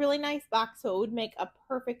in this really nice box, so it would make a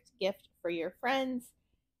perfect gift for your friends.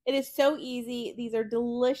 It is so easy. These are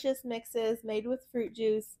delicious mixes made with fruit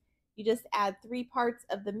juice. You just add 3 parts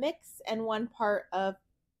of the mix and 1 part of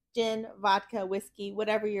gin, vodka, whiskey,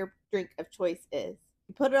 whatever your drink of choice is.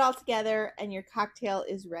 You put it all together and your cocktail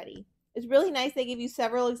is ready. It's really nice. They give you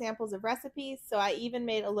several examples of recipes, so I even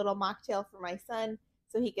made a little mocktail for my son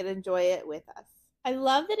so he could enjoy it with us. I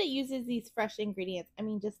love that it uses these fresh ingredients. I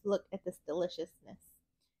mean, just look at this deliciousness.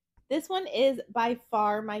 This one is by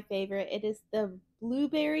far my favorite. It is the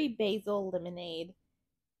Blueberry Basil Lemonade.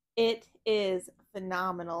 It is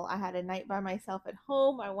phenomenal. I had a night by myself at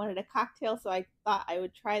home. I wanted a cocktail, so I thought I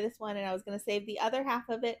would try this one, and I was going to save the other half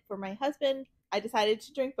of it for my husband. I decided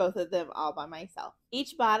to drink both of them all by myself.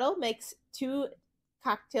 Each bottle makes 2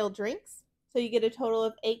 cocktail drinks, so you get a total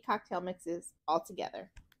of 8 cocktail mixes all together.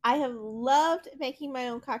 I have loved making my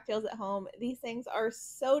own cocktails at home. These things are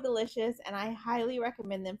so delicious, and I highly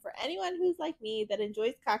recommend them for anyone who's like me that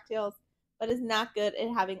enjoys cocktails but is not good at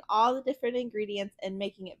having all the different ingredients and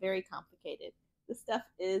making it very complicated. This stuff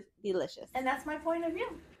is delicious. And that's my point of view.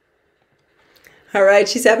 All right,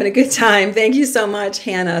 she's having a good time. Thank you so much,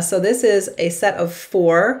 Hannah. So this is a set of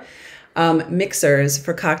 4 mixers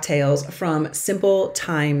for cocktails from Simple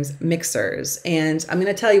Times Mixers. And I'm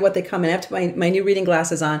going to tell you what they come in. I have to put my new reading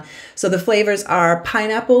glasses on. So the flavors are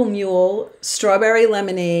pineapple mule, strawberry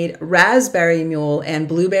lemonade, raspberry mule, and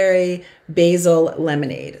blueberry basil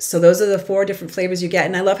lemonade. So those are the 4 different flavors you get.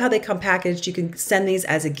 And I love how they come packaged. You can send these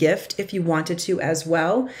as a gift if you wanted to as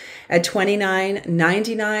well. At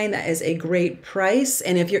 $29.99, that is a great price.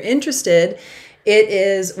 And if you're interested It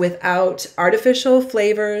is without artificial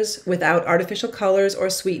flavors, without artificial colors or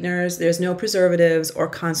sweeteners. There's no preservatives or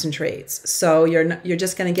concentrates. So you're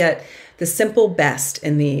just going to get the simple best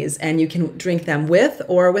in these, and you can drink them with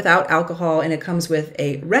or without alcohol, and it comes with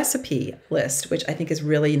a recipe list, which I think is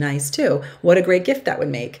really nice too. What a great gift that would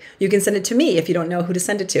make. You can send it to me if you don't know who to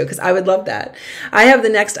send it to, because I would love that. I have the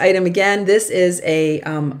next item again. This is a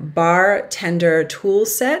bartender tool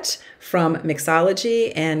set from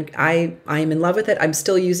Mixology, and I am in love with it. I'm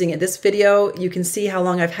still using it. This video, you can see how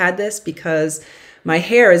long I've had this because my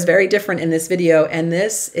hair is very different in this video, and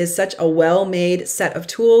this is such a well-made set of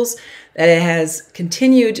tools that it has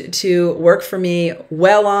continued to work for me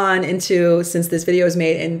well on into, since this video was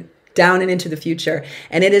made, and down and into the future.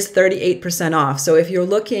 And it is 38% off. So if you're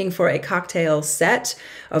looking for a cocktail set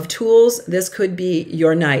of tools, this could be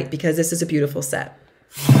your night, because this is a beautiful set.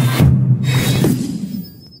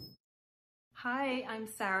 Hi, I'm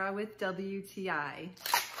Sarah with WTI,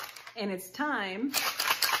 and it's time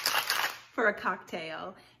for a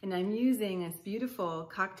cocktail. And I'm using this beautiful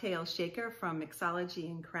cocktail shaker from Mixology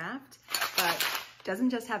and Craft, but it doesn't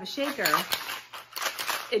just have a shaker,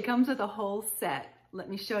 it comes with a whole set. Let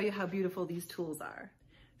me show you how beautiful these tools are.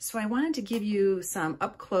 So I wanted to give you some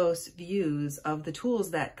up-close views of the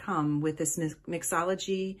tools that come with this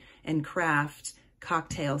Mixology and Craft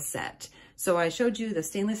cocktail set. So I showed you the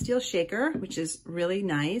stainless steel shaker, which is really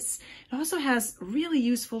nice. It also has really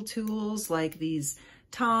useful tools like these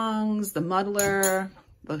tongs, the muddler,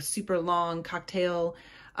 the super long cocktail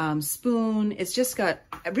spoon. It's just got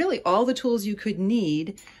really all the tools you could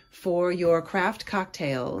need for your craft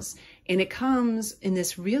cocktails. And it comes in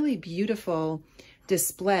this really beautiful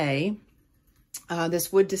display,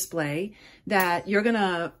 this wood display that you're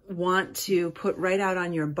gonna want to put right out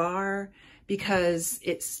on your bar, because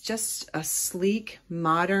it's just a sleek,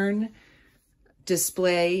 modern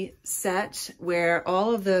display set where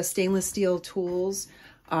all of the stainless steel tools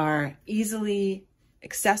are easily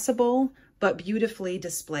accessible but beautifully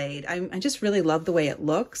displayed. I just really love the way it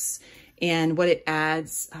looks and what it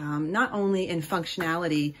adds, not only in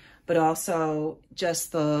functionality, but also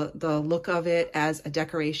just the look of it as a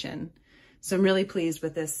decoration. So I'm really pleased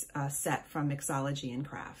with this set from Mixology and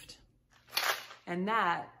Craft. And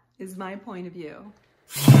that is my point of view.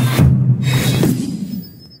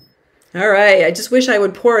 All right, I just wish I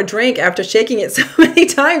would pour a drink after shaking it so many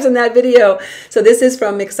times in that video. So this is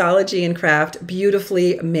from Mixology and Craft,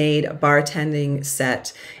 beautifully made bartending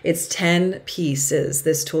set. It's 10 pieces,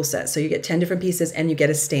 this tool set. So you get 10 different pieces and you get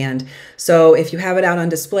a stand. So if you have it out on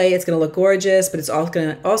display, it's gonna look gorgeous, but it's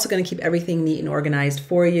also gonna keep everything neat and organized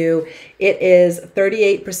for you. It is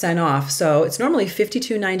 38% off. So it's normally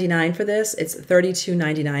 $52.99 for this. It's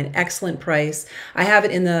 $32.99, excellent price. I have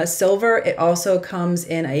it in the silver. It also comes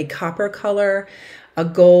in a copper color, a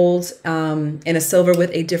gold, and a silver with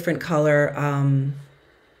a different color.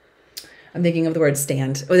 I'm thinking of the word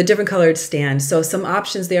stand, with a different colored stand. So some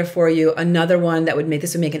options there for you. Another one that would make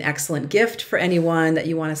an excellent gift for anyone that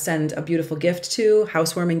you want to send a beautiful gift to,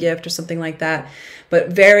 housewarming gift or something like that.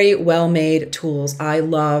 But very well-made tools. I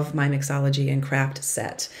love my Mixology and Craft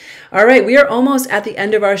set. All right, we are almost at the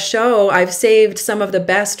end of our show. I've saved some of the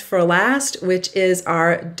best for last, which is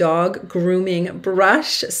our dog grooming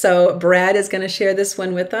brush. So Brad is going to share this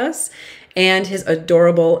one with us, and his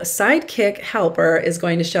adorable sidekick helper is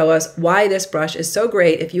going to show us why this brush is so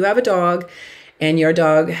great. If you have a dog and your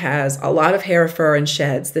dog has a lot of hair, fur, and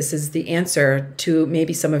sheds, this is the answer to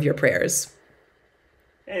maybe some of your prayers.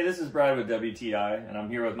 Hey, this is Brad with WTI, and I'm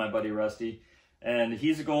here with my buddy Rusty. And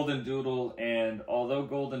he's a golden doodle, and although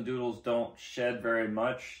golden doodles don't shed very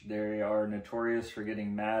much, they are notorious for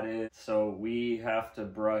getting matted. So we have to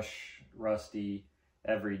brush Rusty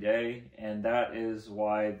every day, and that is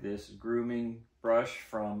why this grooming brush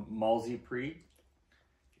from Malzipre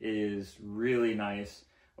is really nice.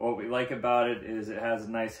 What we like about it is it has a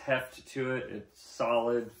nice heft to it. It's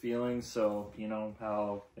solid feeling, so you know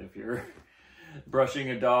how if you're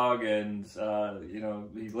brushing a dog and you know,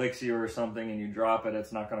 he licks you or something and you drop it,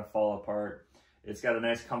 it's not going to fall apart. It's got a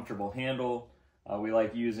nice comfortable handle. We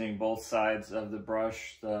like using both sides of the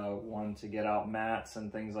brush, the one to get out mats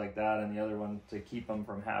and things like that, and the other one to keep them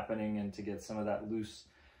from happening and to get some of that loose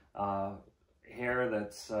hair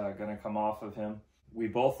that's going to come off of him. We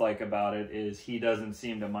both like about it is he doesn't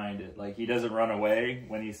seem to mind it. Like, he doesn't run away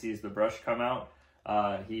when he sees the brush come out.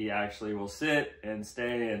 He actually will sit and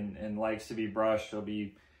stay and likes to be brushed. He'll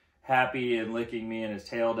be happy and licking me, and his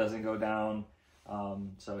tail doesn't go down.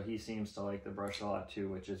 So he seems to like the brush a lot too,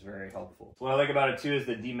 which is very helpful. What I like about it too is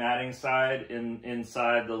the dematting side.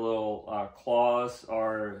 Inside the little claws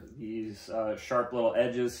are these sharp little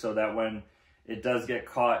edges, so that when it does get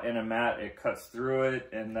caught in a mat, it cuts through it,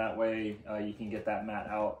 and that way you can get that mat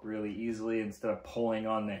out really easily instead of pulling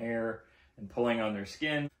on the hair and pulling on their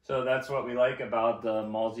skin. So that's what we like about the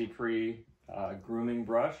Malzipree grooming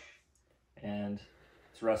brush, and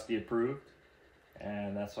it's Rusty approved,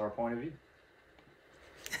 and that's our point of view.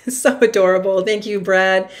 So adorable. Thank you,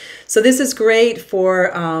 Brad. So this is great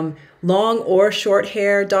for long or short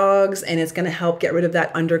hair dogs, and it's going to help get rid of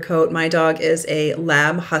that undercoat. My dog is a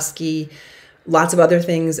Lab Husky, lots of other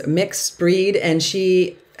things, mixed breed, and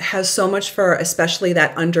she has so much fur, especially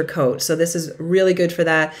that undercoat. So this is really good for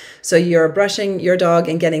that. So you're brushing your dog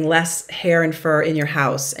and getting less hair and fur in your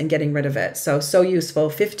house and getting rid of it. So useful.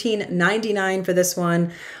 $15.99 for this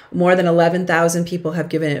one. More than 11,000 people have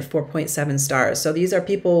given it 4.7 stars. So these are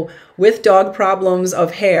people with dog problems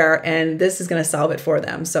of hair, and this is going to solve it for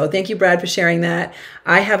them. So thank you, Brad, for sharing that.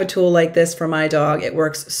 I have a tool like this for my dog. It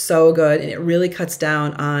works so good, and it really cuts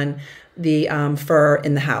down on the fur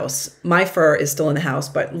in the house. My fur is still in the house,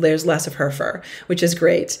 but there's less of her fur, which is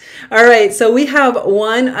great. All right, so we have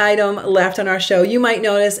one item left on our show. You might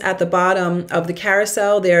notice at the bottom of the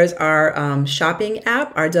carousel, there's our shopping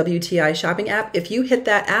app, our WTI shopping app. If you hit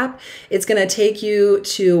that app, it's gonna take you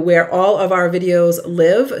to where all of our videos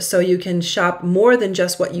live, so you can shop more than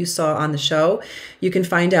just what you saw on the show. You can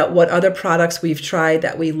find out what other products we've tried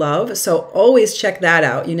that we love. So always check that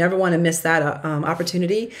out. You never wanna miss that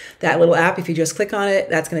opportunity. That little app, if you just click on it,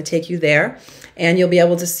 that's going to take you there, and you'll be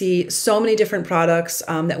able to see so many different products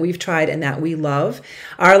that we've tried and that we love.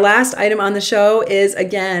 Our last item on the show is,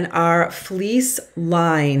 again, our fleece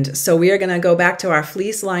lined. So we are going to go back to our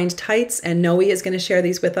fleece lined tights, and Noe is going to share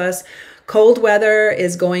these with us. Cold weather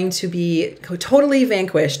is going to be totally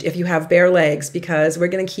vanquished if you have bare legs, because we're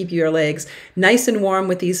going to keep your legs nice and warm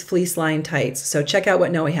with these fleece lined tights. So check out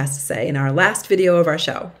what Noe has to say in our last video of our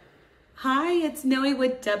show. Hi, it's Noe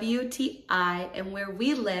with WTI, and where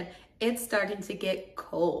we live, it's starting to get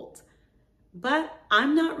cold. But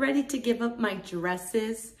I'm not ready to give up my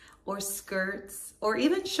dresses or skirts or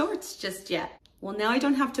even shorts just yet. Well, now I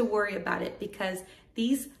don't have to worry about it, because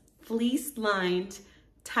these fleece-lined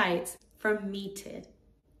tights from Meated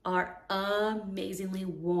are amazingly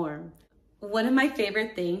warm. One of my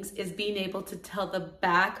favorite things is being able to tell the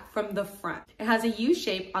back from the front. It has a U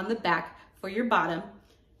shape on the back for your bottom,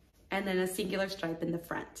 and then a singular stripe in the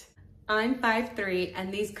front. I'm 5'3", and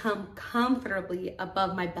these come comfortably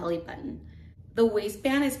above my belly button. The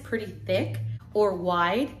waistband is pretty thick or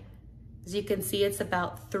wide. As you can see, it's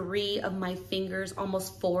about 3 of my fingers,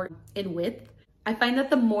 almost 4 in width. I find that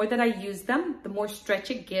the more that I use them, the more stretch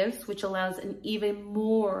it gives, which allows an even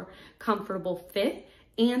more comfortable fit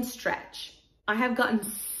and stretch. I have gotten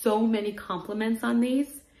so many compliments on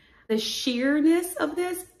these. The sheerness of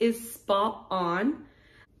this is spot on.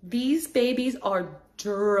 These babies are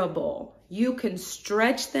durable. You can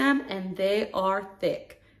stretch them and they are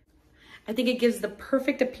thick. I think it gives the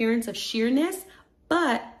perfect appearance of sheerness,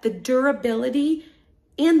 but the durability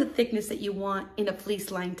and the thickness that you want in a fleece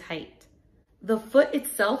lined tight. The foot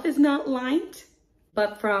itself is not lined,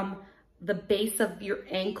 but from the base of your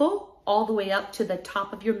ankle all the way up to the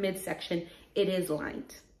top of your midsection, it is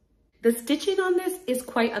lined. The stitching on this is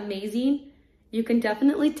quite amazing. You can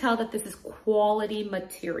definitely tell that this is quality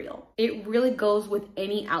material. It really goes with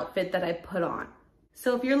any outfit that I put on.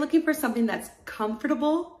 So if you're looking for something that's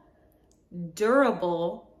comfortable,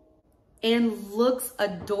 durable, and looks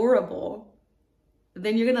adorable,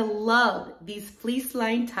 then you're gonna love these fleece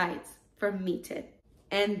lined tights from Meated.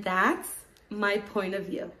 And that's my point of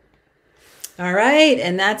view. All right,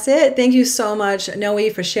 and that's it. Thank you so much, Noe,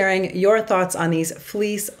 for sharing your thoughts on these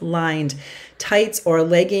fleece lined tights or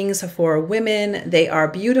leggings for women. They are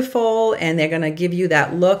beautiful, and they're going to give you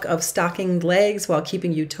that look of stockinged legs while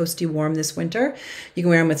keeping you toasty warm this winter. You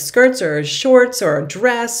can wear them with skirts or shorts or a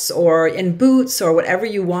dress or in boots or whatever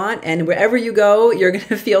you want, and wherever you go, you're going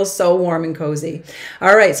to feel so warm and cozy.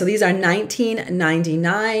 All right, so these are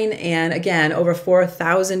 $19.99, and again, over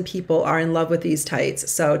 4,000 people are in love with these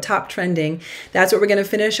tights, so top trending. That's what we're going to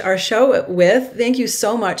finish our show with. Thank you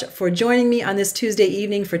so much for joining me on this Tuesday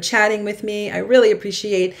evening, for chatting with me. I really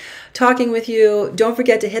appreciate talking with you. Don't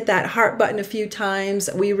forget to hit that heart button a few times.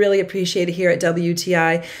 We really appreciate it here at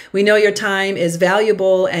WTI. We know your time is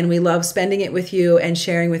valuable, and we love spending it with you and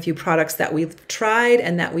sharing with you products that we've tried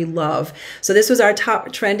and that we love. So this was our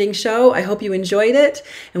top trending show. I hope you enjoyed it.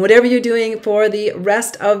 And whatever you're doing for the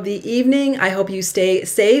rest of the evening, I hope you stay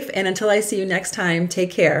safe. And until I see you next time,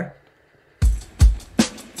 take care.